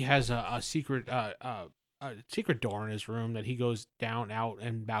 He has a secret secret door in his room that he goes down, out,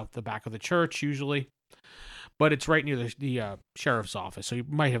 and out the back of the church usually. But it's right near the sheriff's office, so you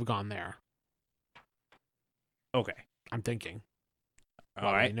might have gone there. Okay. I'm thinking. All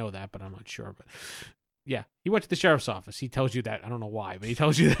Well, I right. know that, but I'm not sure. But yeah, he went to the sheriff's office. He tells you that. I don't know why, but he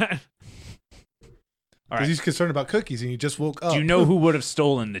tells you that. All Because right. he's concerned about cookies and you just woke up. Do you know who would have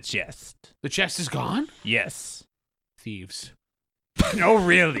stolen the chest? The chest is gone? Yes. Thieves. No,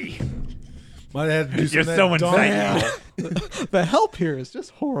 really. Might have had to do You're some so of that insightful. donkey. The help here is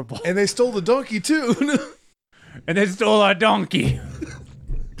just horrible. And they stole the donkey too. And they stole our donkey.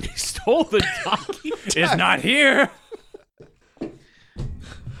 He stole the donkey? It's not here.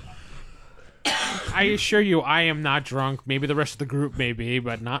 I assure you, I am not drunk. Maybe the rest of the group may be,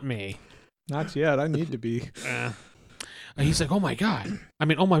 but not me. Not yet. I need to be. And he's like, oh my God. I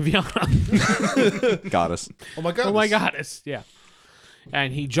mean, oh my Viana. Goddess. Oh my god. Oh my goddess. Yeah.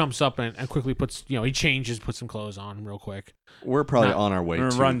 And he jumps up and quickly puts, he changes, puts some clothes on real quick. We're probably Nah. on our way I'm to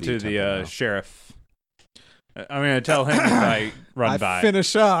gonna run to temple the now. sheriff. I'm gonna tell him as I run I by.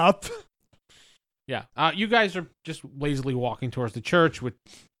 finish up. Yeah. You guys are just lazily walking towards the church with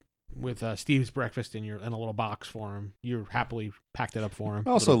Steve's breakfast in a little box for him. You're happily packed it up for him.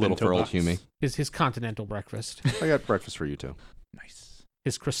 Also a little bento for old box. Hume. His continental breakfast. I got breakfast for you too. Nice.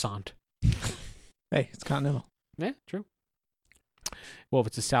 His croissant. Hey, it's Continental. Yeah, true. Well, if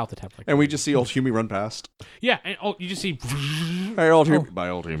it's the South, it'd have like. And we just see old Hume run past. Yeah, and you just see. Hey, old Hume. Bye,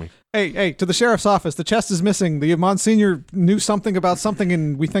 old Hume. Hey, to the sheriff's office. The chest is missing. The Monsignor knew something about something,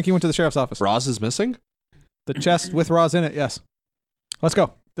 and we think he went to the sheriff's office. Rozz is missing? The chest with Rozz in it, yes. Let's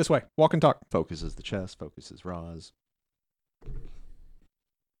go. This way. Walk and talk. Focus is the chest. Focus is Rozz.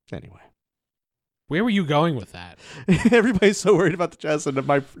 Anyway. Where were you going with that? Everybody's so worried about the chest and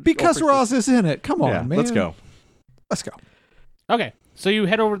my... Because Rozz is in it. Come on, Yeah, man. let's go. Let's go. Okay, so you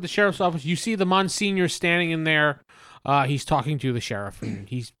head over to the sheriff's office. You see the Monsignor standing in there. He's talking to the sheriff, and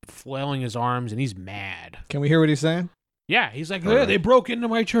he's flailing his arms, and he's mad. Can we hear what he's saying? Yeah, he's like, All right. They broke into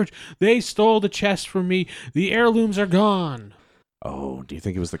my church. They stole the chest from me. The heirlooms are gone. Oh, do you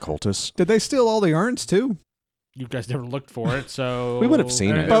think it was the cultist? Did they steal all the urns, too? You guys never looked for it, so... We would have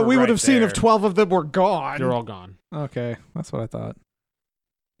seen it. But we would right have seen if there. 12 of them were gone. They're all gone. Okay, that's what I thought.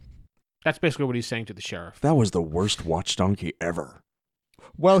 That's basically what he's saying to the sheriff. That was the worst watch donkey ever.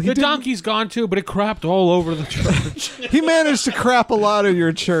 Well, he The did. donkey's gone too, but it crapped all over the church. He managed to crap a lot of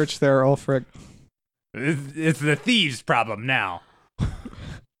your church there, Ulfric. It's the thieves' problem now.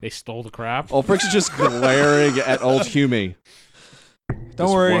 They stole the crap. Ulfric's just glaring at old Hume.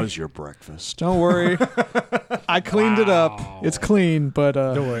 Don't worry. This was your breakfast. Don't worry. I cleaned it up. Wow. It's clean, but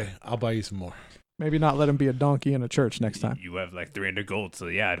Don't worry. I'll buy you some more. maybe not let him be a donkey in a church next time. You have like 300 gold, so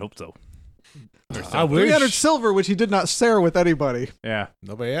yeah, I'd hope so. I wish. 300 silver, which he did not share with anybody. Yeah.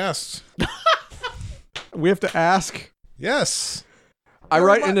 Nobody asked. We have to ask. Yes. I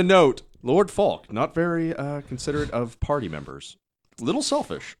write in a note, Lord Falk, not very considerate of party members. Little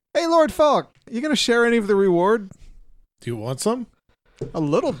selfish. Hey, Lord Falk, you going to share any of the reward? Do you want some? A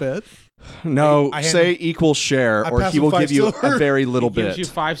little bit. No, I say equal share, I or pass he him will 5 give you silver. a very little He gives bit. you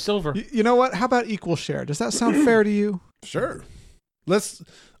 5 silver. You know what? How about equal share? Does that sound fair to you? Sure.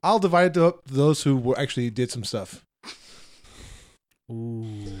 I'll divide it up to those who actually did some stuff.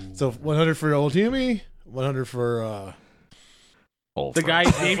 Ooh. So 100 for old Hume, 100 for. The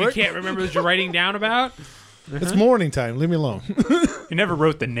guy's name you can't remember that you're writing down about? It's morning time. Leave me alone. He never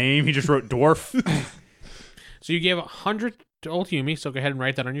wrote the name. He just wrote dwarf. So you gave 100 to Old Humi, so go ahead and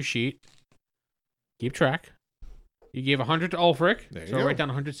write that on your sheet. Keep track. You gave 100 to Ulfric, There you so go. write down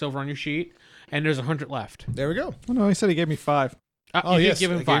 100 silver on your sheet, and there's 100 left. There we go. Oh, no, he said he gave me 5. Oh, you yes. did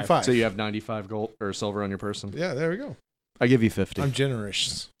give I him gave 5. So you have 95 gold or silver on your person. Yeah, there we go. I give you 50. I'm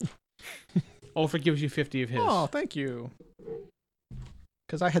generous. Ulfric gives you 50 of his. Oh, thank you.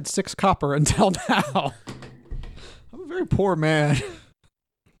 Because I had 6 copper until now. I'm a very poor man.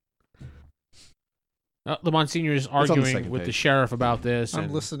 The Monsignor is on the arguing second with the page. sheriff about this. I'm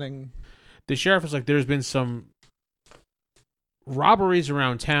and listening. the sheriff is like, there's been some robberies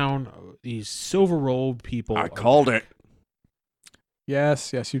around town. These silver-robed people. it.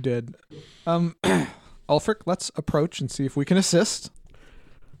 Yes, you did. Ulfric, let's approach and see if we can assist.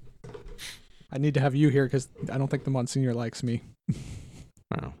 I need to have you here because I don't think the Monsignor likes me.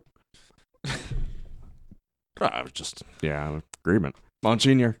 Wow. I was just, agreement.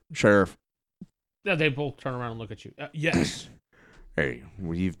 Monsignor, Sheriff. Yeah, they both turn around and look at you. Yes. Hey,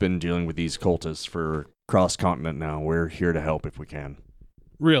 we've been dealing with these cultists for cross-continent now. We're here to help if we can.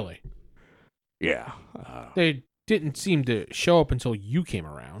 Really? Yeah. They didn't seem to show up until you came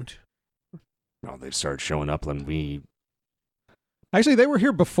around. Well, they started showing up when we... Actually, they were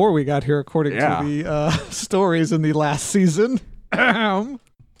here before we got here, according to the stories in the last season. Plot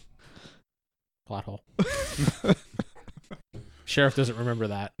hole. Sheriff doesn't remember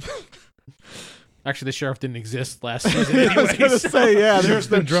that. Actually, the sheriff didn't exist last season I was anyway. going to say, yeah. Sheriff's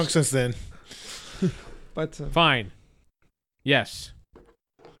been drunk since then. But Fine. Yes.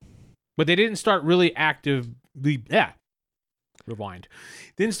 But they didn't start really actively... Yeah. Rewind.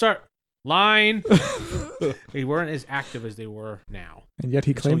 Didn't start... Line. They weren't as active as they were now. and yet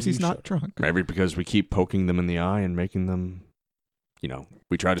he Until claims you he's not showed. drunk. Maybe because we keep poking them in the eye and making them...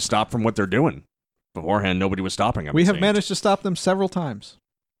 we try to stop from what they're doing. Beforehand, nobody was stopping them. We it have seemed. managed to stop them several times.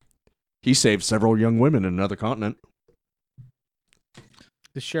 He saved several young women in another continent.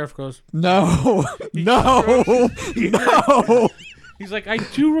 The sheriff goes... No. No. No. He's like, I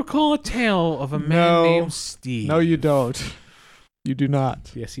do recall a tale of a man No. named Steve. No, you don't. You do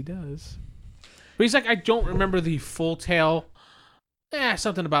not. Yes, he does. But he's like, I don't remember the full tale.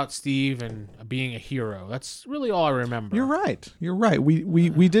 Something about Steve and being a hero. That's really all I remember. You're right. You're right.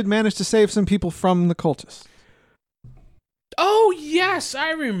 We did manage to save some people from the cultists. Oh, yes, I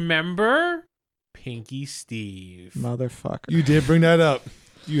remember. Pinky Steve. Motherfucker. You did bring that up.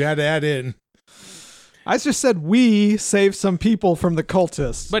 You had to add in. I just said we saved some people from the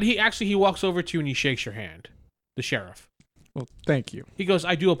cultists. But he walks over to you and he shakes your hand. The sheriff. Well, thank you. He goes,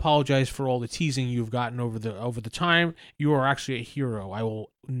 I do apologize for all the teasing you've gotten over the time. You are actually a hero. I will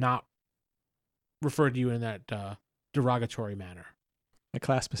not refer to you in that derogatory manner. I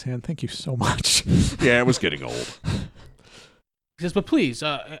clasp his hand. Thank you so much. Yeah, it was getting old. He says, but please,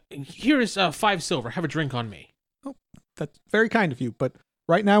 here is 5 silver. Have a drink on me. That's very kind of you, but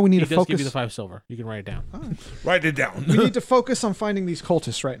right now we need He to does focus. give you the 5 silver. You can write it down. Write it down. We need to focus on finding these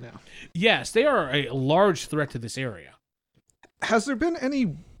cultists right now. Yes, they are a large threat to this area. Has there been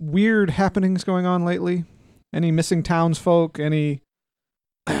any weird happenings going on lately? Any missing townsfolk? Any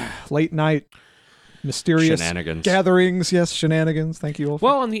late night mysterious Shenanigans. gatherings? Yes, shenanigans. Thank you, Ulf.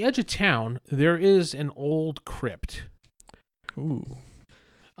 Well, on the edge of town, there is an old crypt. Ooh.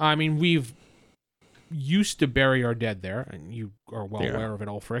 I mean, we've used to bury our dead there, and you are well Yeah. aware of it,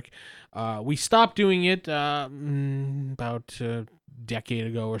 Ulfric. We stopped doing it about a decade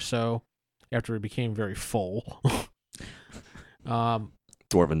ago or so, after it became very full.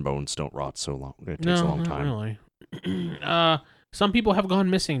 Dwarven bones don't rot so long. It takes a long time. Not really. Some people have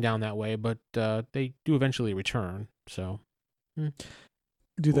gone missing down that way, but they do eventually return. So,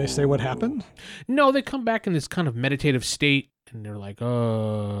 Do they say what happened? no, they come back in this kind of meditative state, and they're like,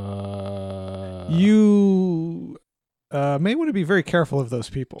 You may want to be very careful of those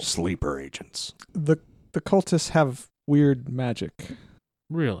people. Sleeper agents. The cultists have weird magic.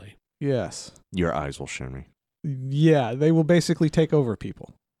 really? Yes. Your eyes will show me. Yeah, they will basically take over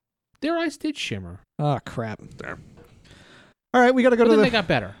people. Their eyes did shimmer, Ah, crap. There. All right, we got to go but to then the... they got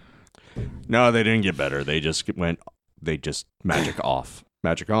better. No, they didn't get better. They just magic off.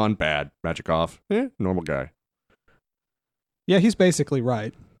 Magic on, bad. Magic off, normal guy. Yeah, he's basically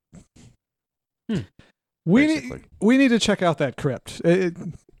right. We Basically. need to check out that crypt.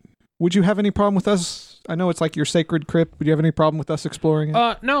 Would you have any problem with us? I know it's like your sacred crypt. Would you have any problem with us exploring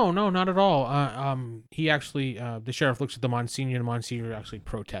it? No, not at all. He actually, the sheriff looks at the Monsignor, and the Monsignor actually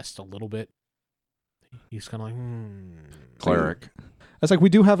protests a little bit. He's kind of like, Cleric. I was like, we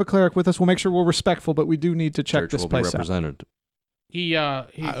do have a cleric with us. We'll make sure we're respectful, but we do need to check Church this will be place out. represented. He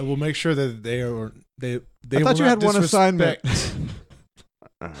I will make sure that they I thought you had one assignment.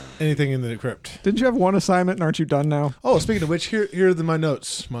 Anything in the crypt. Didn't you have one assignment and aren't you done now? Oh, speaking of which, here are my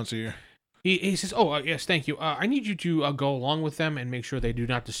notes, Monsignor. He says, "Oh, yes, thank you. I need you to go along with them and make sure they do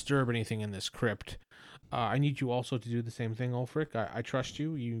not disturb anything in this crypt. I need you also to do the same thing, Ulfric. I trust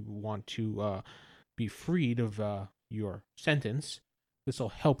you. You want to be freed of your sentence. This will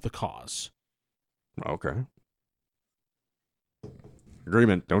help the cause." Okay.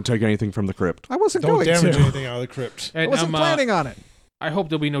 Agreement. Don't take anything from the crypt. I wasn't Don't going damage to. anything out of the crypt. I And, wasn't planning on it. I hope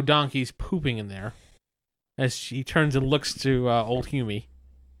there'll be no donkeys pooping in there. As she turns and looks to old Humie.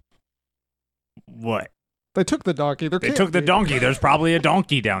 What? They took the donkey. They took the donkey. There's probably a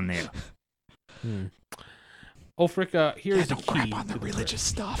donkey down there. Ulfric, here is the key. Crap on the religious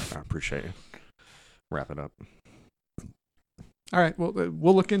stuff. I appreciate it. Wrap it up. All right, well,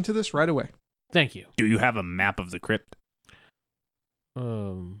 we'll look into this right away. Thank you. Do you have a map of the crypt?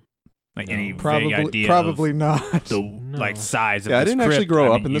 Like any vague idea? Probably not. The No. like size of Yeah, I this didn't actually crypt?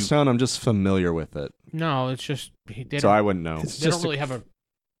 grow I up mean, in this town. I'm just familiar with it. No, it's just they So don't, I wouldn't know. It's they don't just really have a.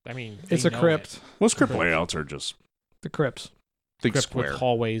 I mean, It's they a know crypt. it. Most crypt layouts are just The crypts. big Crypt square. with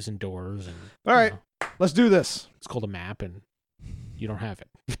hallways and doors and. All right, you know, let's do this. it's called a map, and you don't have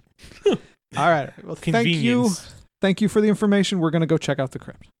it. All right. Well, thank you. Convenience. Thank you for the information. We're going to go check out the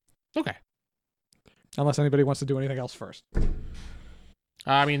crypt. Okay. Unless anybody wants to do anything else first.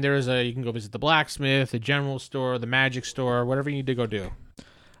 I mean, there is you can go visit the blacksmith, the general store, the magic store, whatever you need to go do.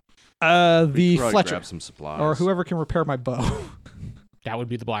 Probably The Fletcher. grab some supplies. Or whoever can repair my bow. That would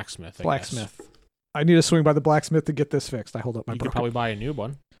be the blacksmith. I guess. Blacksmith. I need to swing by the blacksmith to get this fixed. I hold up my You could broken. probably buy a new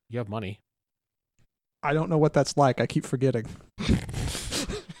one. You have money. I don't know what that's like. I keep forgetting.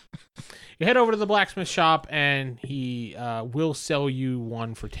 You head over to the blacksmith shop, and he will sell you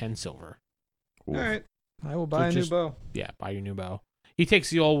one for 10 silver. Ooh. All right. I will buy a new just- bow. Yeah, buy your new bow. He takes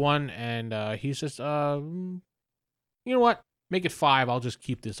the old one, and he's just, you know what? Make it 5. I'll just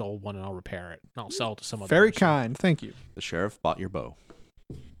keep this old one, and I'll repair it. And I'll sell it to some other Very person. kind. Thank you. The sheriff bought your bow.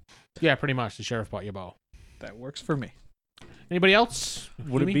 Yeah, pretty much. The sheriff bought your bow. That works for me. Anybody else?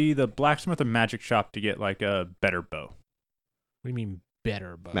 Would it Jimmy? be the blacksmith or magic shop to get like a better bow? What do you mean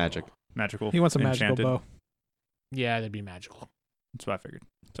better bow? Magic. Magical. He wants a enchanted? magical bow. Yeah, that'd be magical. That's what I figured.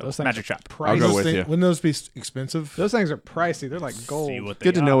 So Those things magic are shop. I'll go with you. Wouldn't those be expensive? Those things are pricey. They're like gold. See what they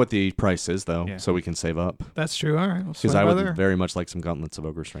Good to know are. what the price is, though, Yeah. so we can save up. That's true. All right. We'll swing Because I by would there. very much like some gauntlets of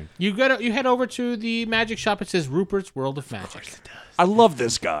ogre strength. You head over to the magic shop. It says Rupert's World of Magic. I love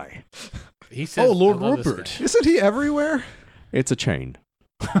this guy. He says, Oh, Lord "I love this Rupert." guy." Isn't he everywhere? It's a chain.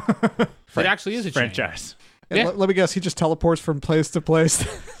 It actually is a chain. franchise. Yeah. Let me guess. He just teleports from place to place.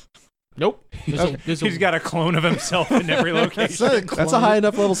 Nope. There's He's got a clone of himself in every location. That's a high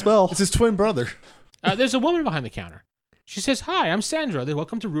enough level spell. It's his twin brother. there's a woman behind the counter. She says, "Hi, I'm Sandra.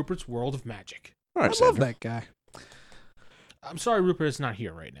 Welcome to Rupert's World of Magic." All I right, love Sandra. that guy. I'm sorry, Rupert is not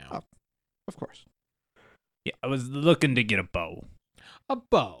here right now. Of course. Yeah, I was looking to get a bow. A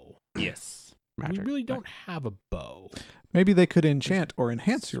bow. Yes. Magic. We really don't have a bow. Maybe they could enchant or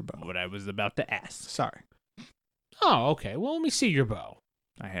enhance your bow. What I was about to ask. Sorry. Oh, okay. Well, let me see your bow.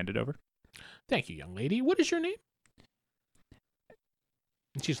 I hand it over. Thank you, young lady. What is your name?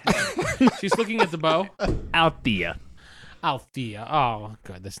 And she's looking at the bow. Althea. Althea. Oh,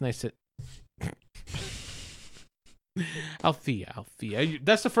 good. That's nice. Althea.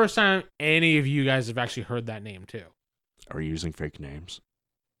 That's the first time any of you guys have actually heard that name, too. Are you using fake names?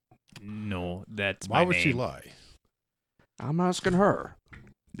 No, that's Why my would name. she lie? I'm asking her.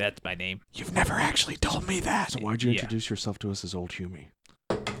 That's my name. You've never actually told me that. So why'd you Yeah. introduce yourself to us as Old Humie?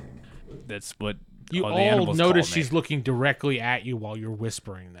 That's what You all the all animals notice call me. she's looking directly at you while you're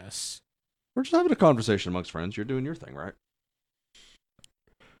whispering this. We're just having a conversation amongst friends. You're doing your thing, right?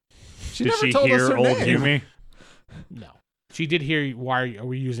 She Did never she told hear us her old name. Yumi? No. She did hear why are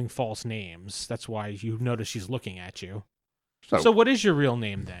we using false names. That's why you notice she's looking at you. So what is your real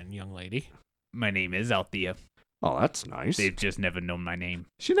name then, young lady? My name is Althea. Oh, that's nice. They've just never known my name.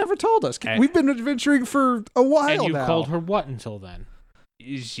 She never told us. I- We've been adventuring for a while And you now. called her what until then?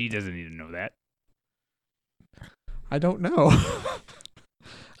 She doesn't need to know that. I don't know.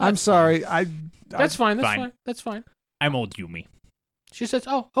 I'm That's sorry. That's fine. Fine. That's fine. I'm old Yumi. She says,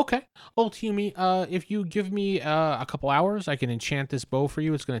 "Oh, okay. Old Humie, if you give me a couple hours, I can enchant this bow for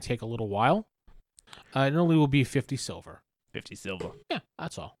you. It's going to take a little while. It only will be 50 silver. 50 silver. Yeah,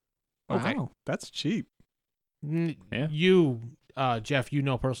 that's all. Okay. Wow, that's cheap. Yeah. You, Jeff, you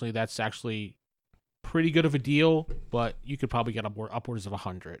know personally that's actually pretty good of a deal, but you could probably get upwards of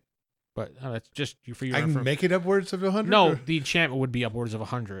 100. But that's just for your I can make it upwards of 100? No, the enchantment would be upwards of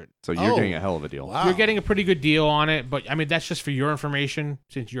 100. So you're Oh. getting a hell of a deal. Wow. You're getting a pretty good deal on it, but I mean that's just for your information,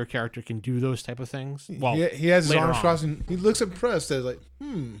 since your character can do those type of things. Well, he has his later arms on. crossed and he looks impressed. As like,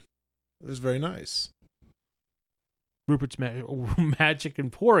 it was very nice. Rupert's Magic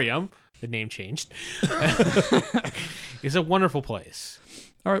Emporium, the name changed, is a wonderful place.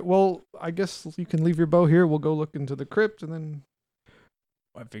 All right. Well, I guess you can leave your bow here. We'll go look into the crypt, and then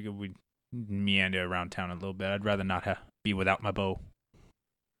I figured we'd meander around town a little bit. I'd rather not be without my bow.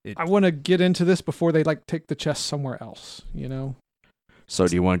 I want to get into this before they take the chest somewhere else. You know. So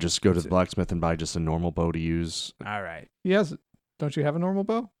do you want to just go to the blacksmith and buy just a normal bow to use? All right. He has. Don't you have a normal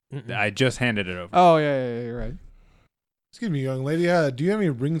bow? I just handed it over. Oh yeah, you're right. Excuse me, young lady. Do you have any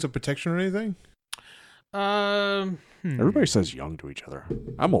rings of protection or anything? Everybody says young to each other.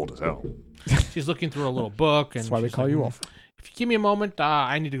 I'm old as hell. She's looking through a little book, and That's why we she's call like, you off. If you give me a moment,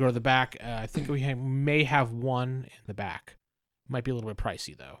 I need to go to the back. I think we may have one in the back. Might be a little bit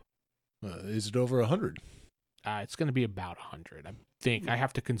pricey though. Is it over 100? It's going to be about 100. I think I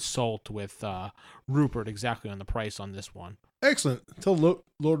have to consult with Rupert exactly on the price on this one. Excellent. Tell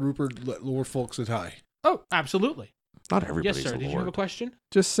Lord Rupert let Lord Folk sit high. Oh, absolutely. Not everybody's Yes, sir. a Did you have a lord. question?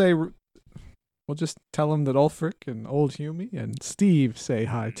 Just say. We'll just tell him that Ulfric and Old Humie and Steve say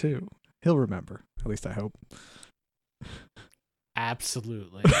hi too. He'll remember. At least I hope.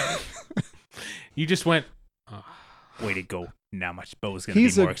 Absolutely. You just went. Way to go. Now my bow is going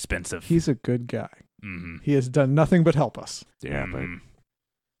to be more expensive. He's a good guy. Mm-hmm. He has done nothing but help us. Yeah, but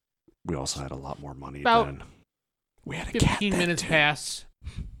we also had a lot more money About then. We had a 15 cat minutes then, pass.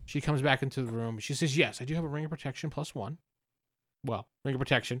 She comes back into the room. She says, "Yes, I do have a ring of protection +1. Well, ring of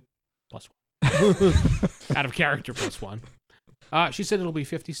protection +1. Out of character +1. She said it'll be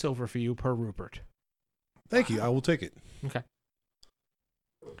 50 silver for you per Rupert. Thank you. I will take it. Okay.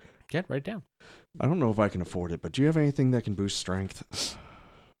 Get right down. I don't know if I can afford it, but do you have anything that can boost strength?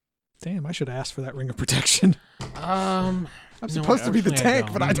 Damn, I should ask for that ring of protection. I'm I'm supposed to be the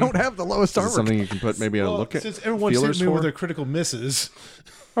tank, but I don't have the lowest Is armor. it something you can put maybe a look at? Since everyone's feelers hitting me with for? their critical misses,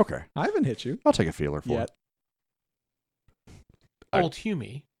 Okay, I haven't hit you I'll take a feeler for yet. it. Old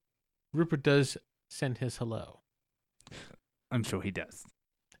Humie. Rupert does send his hello. I'm sure he does.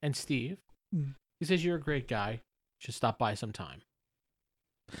 And Steve, Hmm. he says you're a great guy. Should stop by sometime.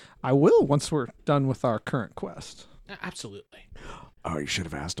 I will once we're done with our current quest. Absolutely. Oh, you should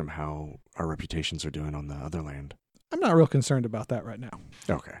have asked him how our reputations are doing on the other land. I'm not real concerned about that right now.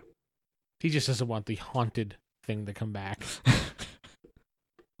 Okay. He just doesn't want the haunted thing to come back.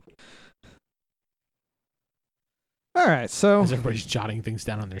 All right, so As everybody's jotting things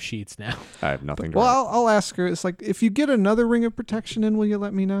down on their sheets now. I have nothing to well, write. I'll ask her. It's like if you get another ring of protection in, will you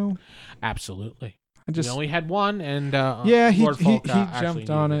let me know? Absolutely. I just We only had one, and Yeah, he- Lord Folk, he actually jumped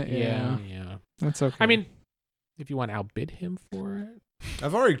on needed it, yeah. Yeah. that's okay. I mean, if you want to outbid him for it,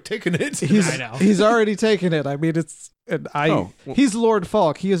 I've already taken it. he's I know. he's already taken it. I mean, Oh, well- he's Lord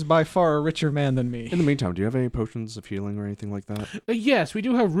Falk. He is by far a richer man than me. In the meantime, do you have any potions of healing or anything like that? yes, we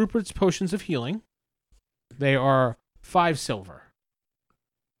do have Rupert's potions of healing. They are 5 silver.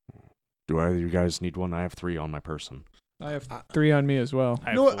 Do either of you guys need one? I have 3 on my person. I have 3 on me as well. I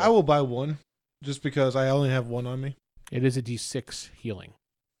You know have what? 4. I will buy one, just because I only have one on me. It is a D6 healing.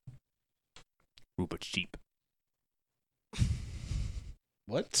 Rupert's cheap.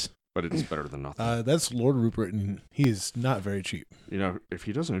 What? But it's better than nothing. That's Lord Rupert, and he is not very cheap. You know, if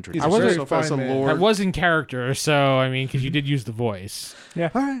he doesn't introduce He's a very himself as a fine man. lord, That was in character, so I mean, because you did use the voice. All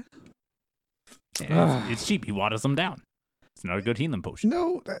right. It's cheap. He waters them down. It's not a good healing potion.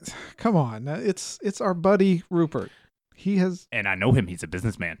 No, come on. It's our buddy Rupert. He has And I know him. He's a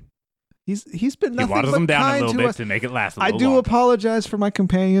businessman. he's been He nothing waters but them down a kind little to bit us. to make it last a I little do longer. apologize for my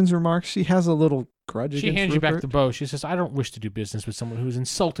companion's remarks. She has a little grudge She against hands you back Rupert. the bow. She says, "I don't wish to do business with someone who is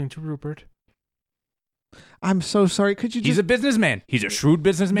insulting to Rupert." I'm so sorry. Could you He's just a businessman. He's a shrewd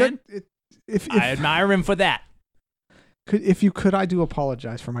businessman. if I admire him for that. if you could, I do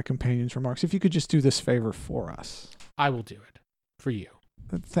apologize for my companion's remarks. If you could just do this favor for us. I will do it for you.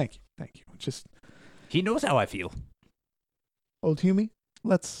 Thank you. Just He knows how I feel. Old Humie,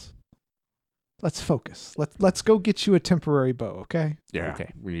 let's focus. Let's go get you a temporary bow, okay? yeah,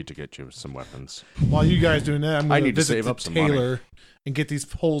 Okay. we need to get you some weapons. While you guys doing that, I'm I going need to visit save the up some money. tailor and get these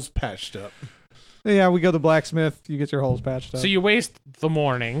holes patched up. Yeah, we go to the blacksmith. You get your holes patched up. So you waste the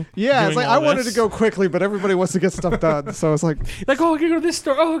morning. yeah, it's doing like all I wanted to this. go quickly, but everybody wants to get stuff done. So it's like Like, oh, I gotta go to this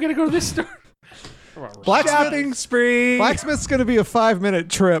store. Oh, I gotta go to this store. blacksmith. spree. Blacksmith's going to be a 5-minute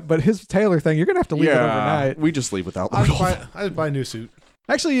trip, but his tailor thing, you're going to have to leave it overnight. we just leave without I Rudolph. just buy a new suit.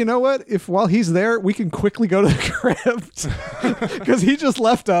 Actually, you know what? If while he's there, we can quickly go to the crypt because he just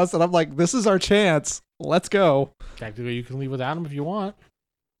left us, and I'm like, this is our chance. Let's go. Technically, you can leave without him if you want,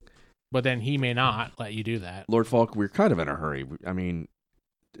 but then he may not let you do that. Lord Falk, we're kind of in a hurry. I mean,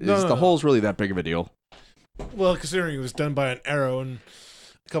 No, no. hole's really that big of a deal? Well, considering it was done by an arrow and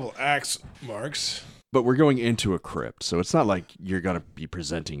a couple axe marks. But we're going into a crypt, so it's not like you're going to be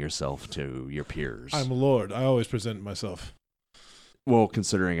presenting yourself to your peers. I'm a lord. I always present myself. Well,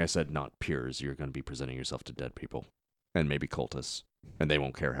 considering I said not peers, you're going to be presenting yourself to dead people. And maybe cultists. And they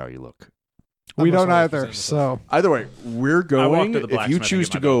won't care how you look. We I must don't always either. present So Either way, we're going. to the If you blacksmith and choose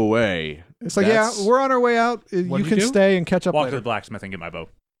get to my go away, it's like, that's- yeah, we're on our way out. You What'd you can do? stay and catch up Walk to later. the blacksmith and get my bow.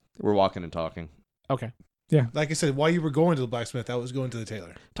 we're walking and talking. Okay. Like I said, while you were going to the blacksmith, I was going to the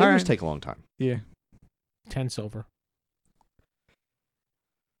tailor. Tailors right. take a long time. Yeah. 10 silver.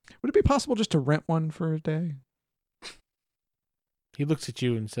 Would it be possible just to rent one for a day? He looks at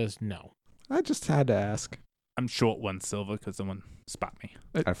you and says no. I just had to ask. I'm short 1 silver because someone spot me.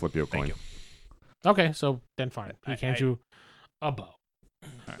 I flip you a Thank coin. you. Okay, so then fine. He hands you a bow.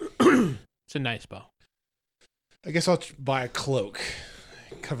 It's a nice bow. I guess I'll buy a cloak.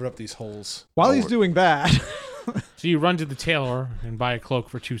 Cover up these holes. While he's doing that, So you run to the tailor and buy a cloak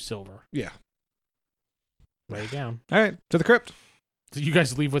for 2 silver. Yeah. Lay it down. all right, to the crypt. So you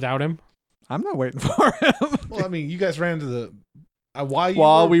guys leave without him? I'm not waiting for him. Well, I mean, you guys ran to the...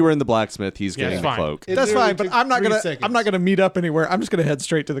 While we were in the blacksmith, he's Yeah, getting it's the fine. cloak. It That's literally fine, but took I'm not 3 gonna. seconds. I'm not gonna meet up anywhere. I'm just gonna head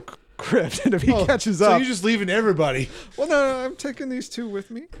straight to the crypt, and if he Oh, catches so up, you're just leaving everybody. well, no, I'm taking these 2 with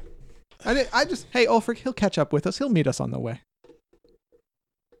me. I just, hey, Ulfric, he'll catch up with us. He'll meet us on the way.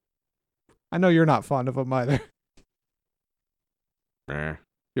 I know you're not fond of him either.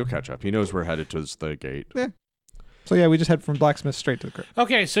 He'll catch up. He knows we're headed towards the gate. So yeah, we just head from blacksmith straight to the crypt.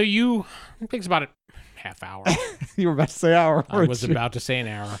 Okay, so it takes about a half hour. You were about to say hour. I was about to say an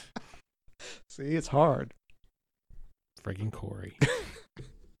hour. See, it's hard. Friggin' Corey.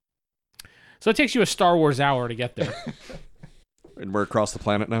 So it takes you a Star Wars hour to get there. And we're across the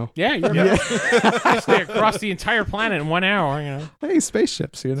planet now? Yeah, you're basically across the entire planet in 1 hour. You know, Hey,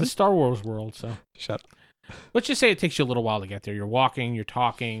 spaceships, you it's know. a Star Wars world. So Shut up. let's just say it takes you a little while to get there. You're walking, you're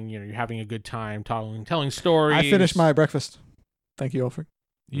talking, you're having a good time, telling stories. I finished my breakfast. Thank you, Ulfric.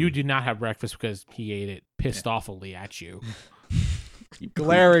 You did not have breakfast because he ate it pissed awfully at you,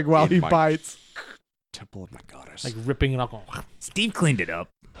 Glaring while he my bites. Temple of my goddess. like ripping it up. Going, Steve cleaned it up.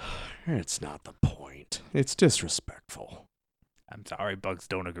 It's not the point. It's disrespectful. I'm sorry, bugs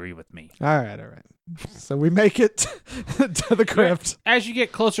don't agree with me. All right. So we make it to the crypt. As you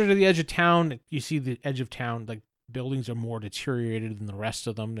get closer to the edge of town, you see the edge of town, like buildings are more deteriorated than the rest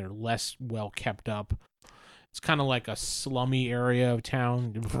of them. They're less well kept up. It's kind of like a slummy area of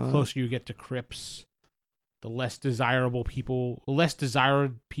town. The closer you get to crypts, the less desired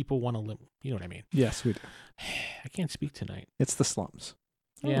people want to live. You know what I mean? Yes, we do. I can't speak tonight. It's the slums.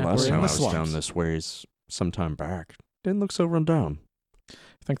 Yeah. Last we're in time I the was slums. down this ways some time back. Didn't look so run down.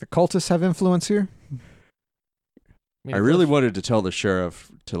 Think the cultists have influence here? mean, I really wanted to tell the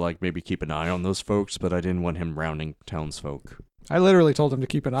sheriff to like maybe keep an eye on those folks, but I didn't want him rounding townsfolk. I literally told him to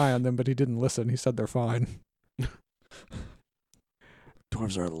keep an eye on them, but he didn't listen. He said they're fine.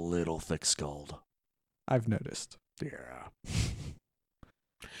 Dwarves are a little thick-skulled. I've noticed. Yeah.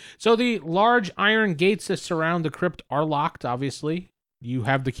 So the large iron gates that surround the crypt are locked, obviously. You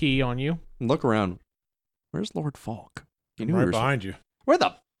have the key on you. Look around. Where's Lord Falk? He knew we Right were- behind you. Where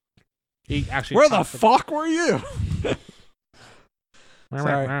the He actually Where the pops fuck were you? up-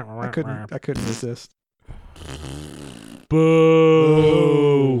 Sorry, I couldn't resist.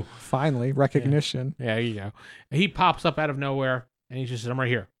 Boo. Finally, recognition. Yeah, there you go. He pops up out of nowhere, and he just says, I'm right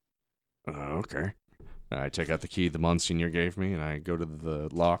here. Okay. I take out the key the Monsignor gave me, and I go to the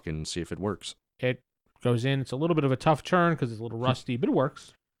lock and see if it works. It goes in. It's a little bit of a tough turn because it's a little rusty, but it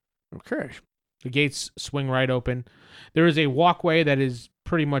works. Okay. The gates swing right open. There is a walkway that is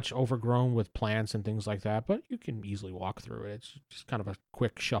pretty much overgrown with plants and things like that, but you can easily walk through it. It's just kind of a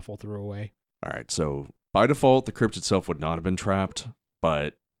quick shuffle through away. All right, so by default, the crypt itself would not have been trapped,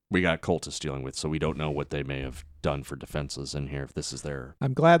 but we got cultists dealing with, so we don't know what they may have done for defenses in here if this is their...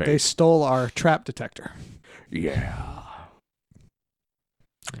 I'm glad they Base. stole our trap detector. Yeah.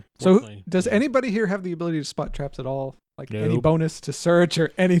 So, Fortunately, does yeah. anybody here have the ability to spot traps at all? Like any Nope. bonus to search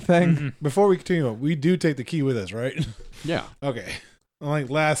or anything? Mhm. Before we continue, we do take the key with us, right? Yeah. Okay. Unlike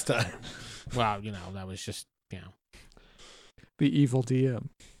last time. Wow, that was just, The evil DM.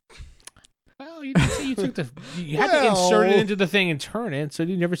 Well, you didn't say you took the... You had to insert it into the thing and turn it, so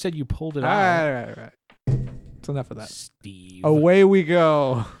you never said you pulled it All out. right. That's enough of that. Steve. Away we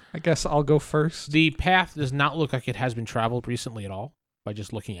go. I guess I'll go first. The path does not look like it has been traveled recently at all. by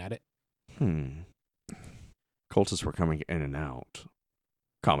just looking at it. Cultists were coming in and out.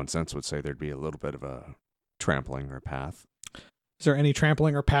 Common sense would say there'd be a little bit of a trampling or a path. Is there any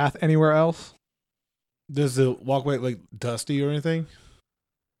trampling or path anywhere else? Does the walkway look dusty or anything?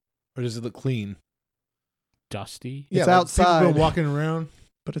 Or does it look clean? Dusty. It's like outside. People been walking around.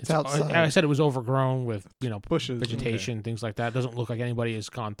 But it's outside. I said it was overgrown with, Bushes. vegetation, things like that. It doesn't look like anybody has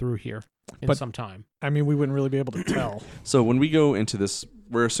gone through here in But- some time. I mean, we wouldn't really be able to tell. So when we go into this,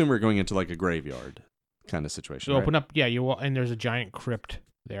 we're assuming we're going into like a graveyard kind of situation. You right? open up, and there's a giant crypt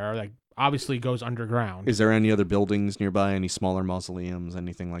there, like obviously goes underground. Is there any other buildings nearby? Any smaller mausoleums?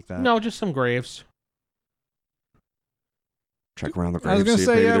 Anything like that? No, just some graves. Check around the I was graves. gonna see if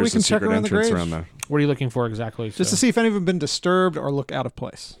say, maybe yeah, we there's a can check secret around the entrance graves. around there. What are you looking for exactly? Just to see if any of them have been disturbed or look out of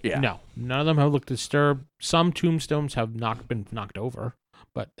place. Yeah. No, none of them have looked disturbed. Some tombstones have been knocked over,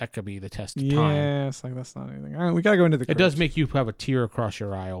 but that could be the test of time. Yeah, it's like that's not anything. All right, we gotta go into the It does crypt. make you have a tear across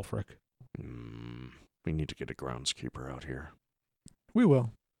your eye, Ulfric. We need to get a groundskeeper out here. We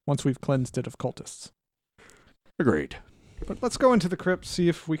will, once we've cleansed it of cultists. Agreed. But let's go into the crypt, see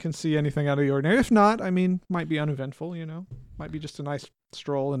if we can see anything out of the ordinary. If not, I mean, might be uneventful, Might be just a nice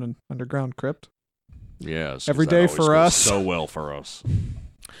stroll in an underground crypt. Yes. 'cause Every that day always for goes us. So well for us.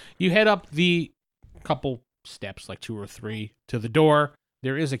 You head up the couple steps, like 2 or 3, to the door.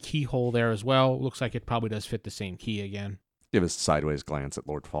 There is a keyhole there as well. Looks like it probably does fit the same key again. Give a sideways glance at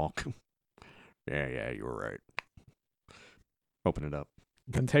Lord Falk. Yeah, you were right. Open it up.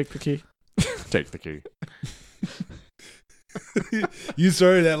 Then take the key. Take the key. You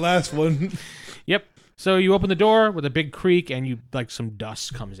started that last one. Yep. So you open the door with a big creak, and some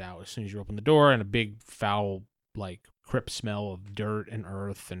dust comes out as soon as you open the door, and a big foul, crypt smell of dirt and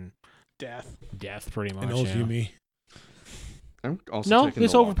earth and Death. death, pretty much. And old yeah. Yumi. I'm also No, taking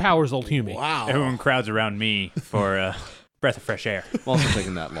this the walk. overpowers old Hume. Wow. Everyone crowds around me for a breath of fresh air. I'm also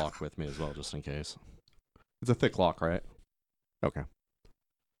taking that lock with me as well, just in case. It's a thick lock, right? Okay.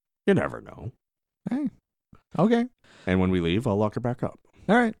 You never know. Hey. Okay. And when we leave, I'll lock her back up.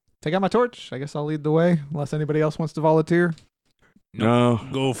 All right. Take out my torch. I guess I'll lead the way, unless anybody else wants to volunteer. No.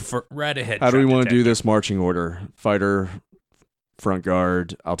 Go for right ahead. How do we Trap want to do detective. this marching order? Fighter, front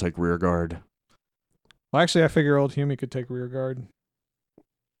guard, I'll take rear guard. Well, actually, I figure old Hume could take rear guard.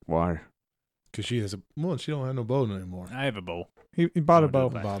 Why? Because she has she don't have no bow anymore. I have a bow. He bought a I'll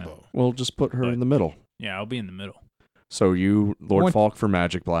do bow. it. Bobo. Well, just put her in the middle. Yeah, I'll be in the middle. So you, Lord One- Falk, for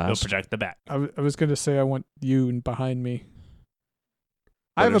Magic He'll Blast. project the back. I was going to say I want you behind me.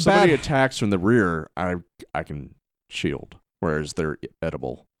 But I have if a somebody bad... attacks from the rear, I can shield, whereas they're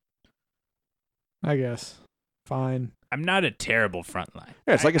edible. I guess. Fine. I'm not a terrible front line.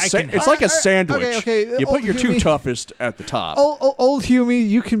 Yeah, it's like a I can it's like a All right, sandwich. Okay. You put Old your two Hume. toughest at the top. Old Hume,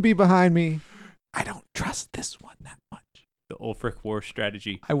 you can be behind me. I don't trust this one that much. The Ulfric War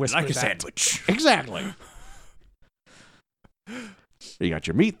strategy. I whisper like a that. sandwich. Exactly. You got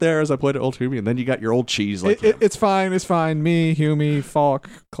your meat there, as I played at Old Hume, and then you got your old cheese. It's fine. It's fine. Me, Hume, Falk,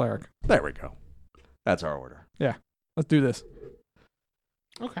 Cleric. There we go. That's our order. Let's do this.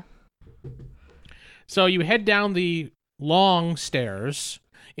 Okay. So you head down the long stairs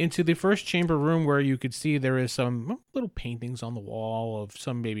into the first chamber room, where you could see there is some little paintings on the wall of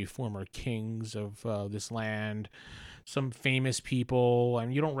some maybe former kings of this land, some famous people,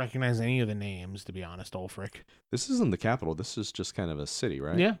 and you don't recognize any of the names, to be honest, Ulfric. This isn't the capital. This is just kind of a city,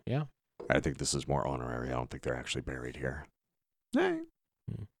 right? Yeah. I think this is more honorary. I don't think they're actually buried here. Hey.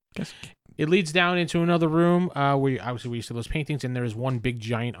 It leads down into another room where obviously we see those paintings, and there's one big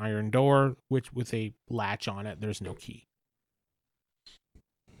giant iron door which with a latch on it. There's no key,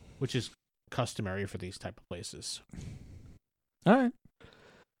 which is customary for these type of places. All right.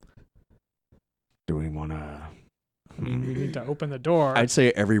 Do we want to... I mean, we need to open the door. I'd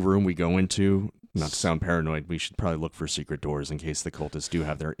say every room we go into, not to sound paranoid, we should probably look for secret doors in case the cultists do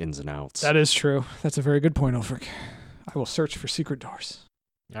have their ins and outs. That is true. That's a very good point, Ulfric. I will search for secret doors.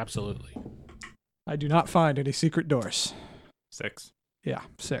 Absolutely. I do not find any secret doors. 6. Yeah,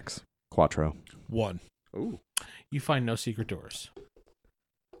 6. Quattro. 1. Ooh. You find no secret doors.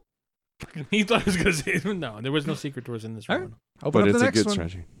 He thought I was going to say no. There was no secret doors in this All room. Open But up it's the a next good one.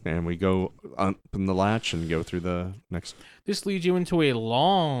 strategy. And we go open the latch and go through the next... This leads you into a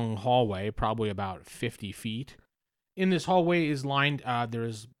long hallway, probably about 50 feet. In this hallway is lined,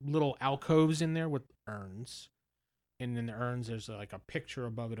 there's little alcoves in there with urns. And in the urns, there's like a picture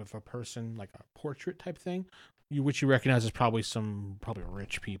above it of a person, like a portrait type thing, which you recognize as probably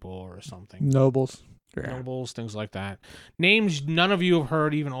rich people or something. Nobles. Nobles, things like that. Names none of you have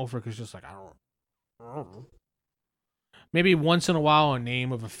heard, even Ulfric is just like, I don't know. Maybe once in a while, a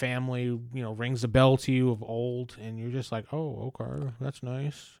name of a family, rings a bell to you of old, and you're just like, oh, okay, that's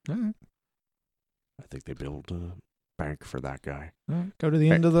nice. All right. I think they built a bank for that guy. All right. Go to the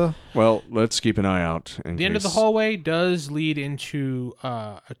end of the... Well, let's keep an eye out. The end of the hallway does lead into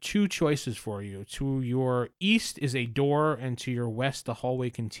two choices for you. To your east is a door, and to your west, the hallway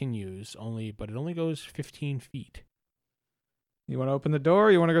continues, but it only goes 15 feet. You want to open the door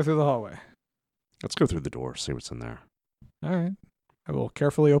or you want to go through the hallway? Let's go through the door, see what's in there. All right. I will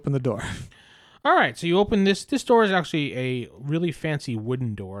carefully open the door. All right, so you open this. This door is actually a really fancy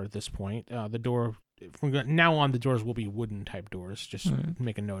wooden door at this point. The door, from now on, the doors will be wooden type doors. Just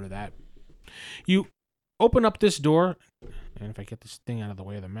make a note of that. You open up this door, and if I get this thing out of the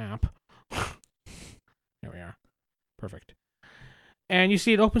way of the map, there we are. Perfect. And you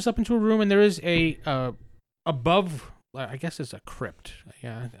see it opens up into a room, and there is a above. I guess it's a crypt.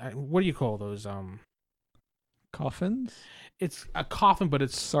 Yeah. What do you call those? Coffins? It's a coffin, but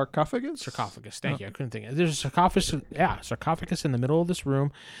it's sarcophagus. Sarcophagus. Thank you. I couldn't think. There's a sarcophagus. Yeah, sarcophagus in the middle of this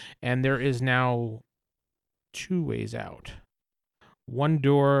room, and there is now 2 ways out. One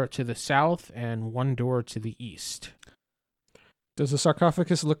door to the south and one door to the east. Does the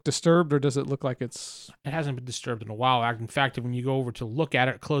sarcophagus look disturbed, or does it look like it's... It hasn't been disturbed in a while. In fact, when you go over to look at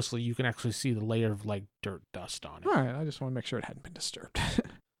it closely, you can actually see the layer of dirt dust on it. All right, I just want to make sure it hadn't been disturbed.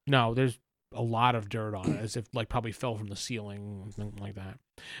 No, there's a lot of dirt on it, as if probably fell from the ceiling, something like that.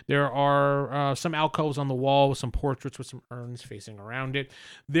 There are some alcoves on the wall with some portraits with some urns facing around it.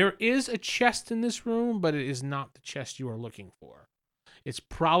 There is a chest in this room, but it is not the chest you are looking for. It's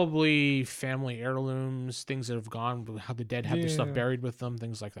probably family heirlooms, things that have gone, how the dead have their stuff buried with them,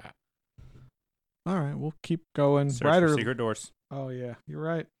 things like that. All right, we'll keep going. Search for secret doors. Oh, yeah, you're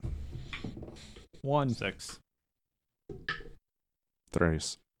right. 1. 6. 3.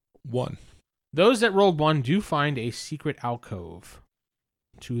 1. Those that rolled 1 do find a secret alcove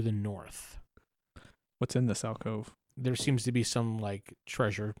to the north. What's in this alcove? There seems to be some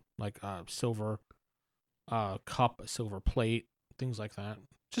treasure, silver cup, a silver plate, things like that.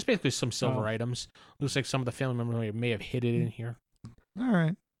 Just basically some silver items. Looks like some of the family members may have hid it in here. All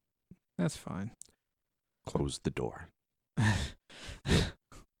right. That's fine. Close the door. All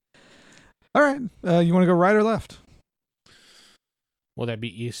right. You want to go right or left? Will that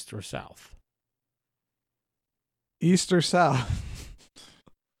be east or south? East or south?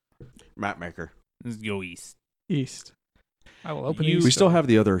 Map maker. Let's go east. East. I will open We still have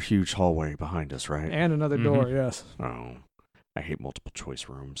the other huge hallway behind us, right? And another door, yes. Oh, I hate multiple choice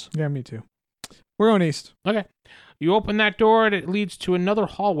rooms. Yeah, me too. We're going east. Okay. You open that door, and it leads to another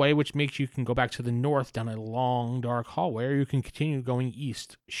hallway, which makes you can go back to the north down a long, dark hallway, or you can continue going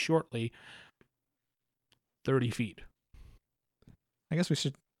east shortly, 30 feet. I guess we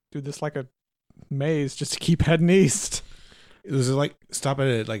should do this like a maze just to keep heading east. Does it stop at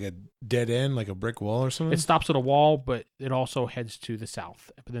a dead end, like a brick wall or something? It stops at a wall, but it also heads to the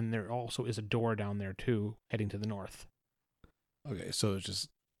south. But then there also is a door down there, too, heading to the north. Okay, so it's just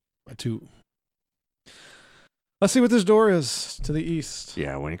a 2. Let's see what this door is to the east.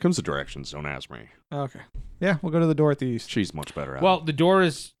 Yeah, when it comes to directions, don't ask me. Okay. Yeah, we'll go to the door at the east. She's much better at Well, it. the door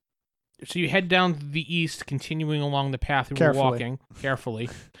is... So you head down the east, continuing along the path you were walking carefully.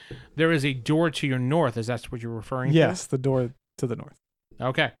 There is a door to your north. Is that what you're referring to? Yes, the door to the north.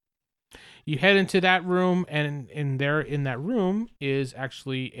 Okay. You head into that room, and in that room is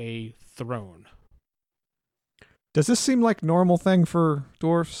actually a throne. Does this seem like normal thing for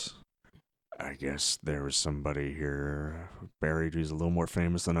dwarfs? I guess there was somebody here buried who's a little more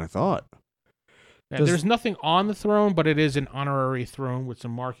famous than I thought. There's nothing on the throne, but it is an honorary throne with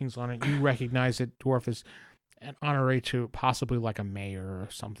some markings on it. You recognize that dwarf is an honorary to possibly like a mayor or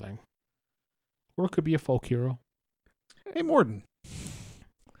something. Or it could be a folk hero. Hey, Morden.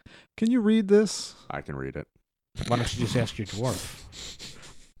 Can you read this? I can read it. Why don't you just ask your dwarf?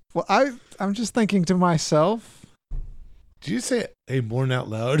 Well, I'm just thinking to myself. Did you say "Hey, Morn" out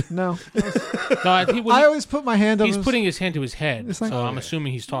loud? No. No, I always put my hand up. He's putting his hand to his head, It's like- so I'm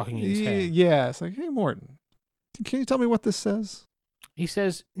assuming he's talking in his head. Yeah, it's like, hey, Morton, can you tell me what this says? He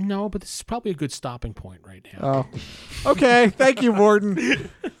says, no, but this is probably a good stopping point right now. Oh. Okay, thank you,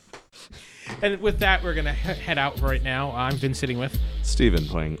 Morton. And with that, we're going to head out right now. I've been sitting with... Steven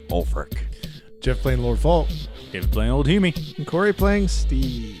playing Ulfric. Jeff playing Lord Fault. David playing Old Hume. And Corey playing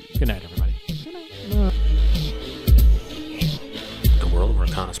Steve. Good night, everybody. The World of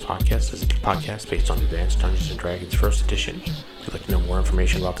Arkonis podcast is a podcast based on Advanced Dungeons & Dragons 1st Edition. If you'd like to know more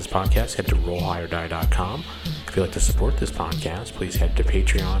information about this podcast, head to rollhigherdie.com. If you'd like to support this podcast, please head to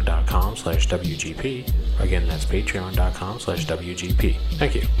patreon.com/WGP. Again, that's patreon.com/WGP.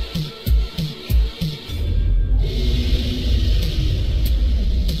 Thank you.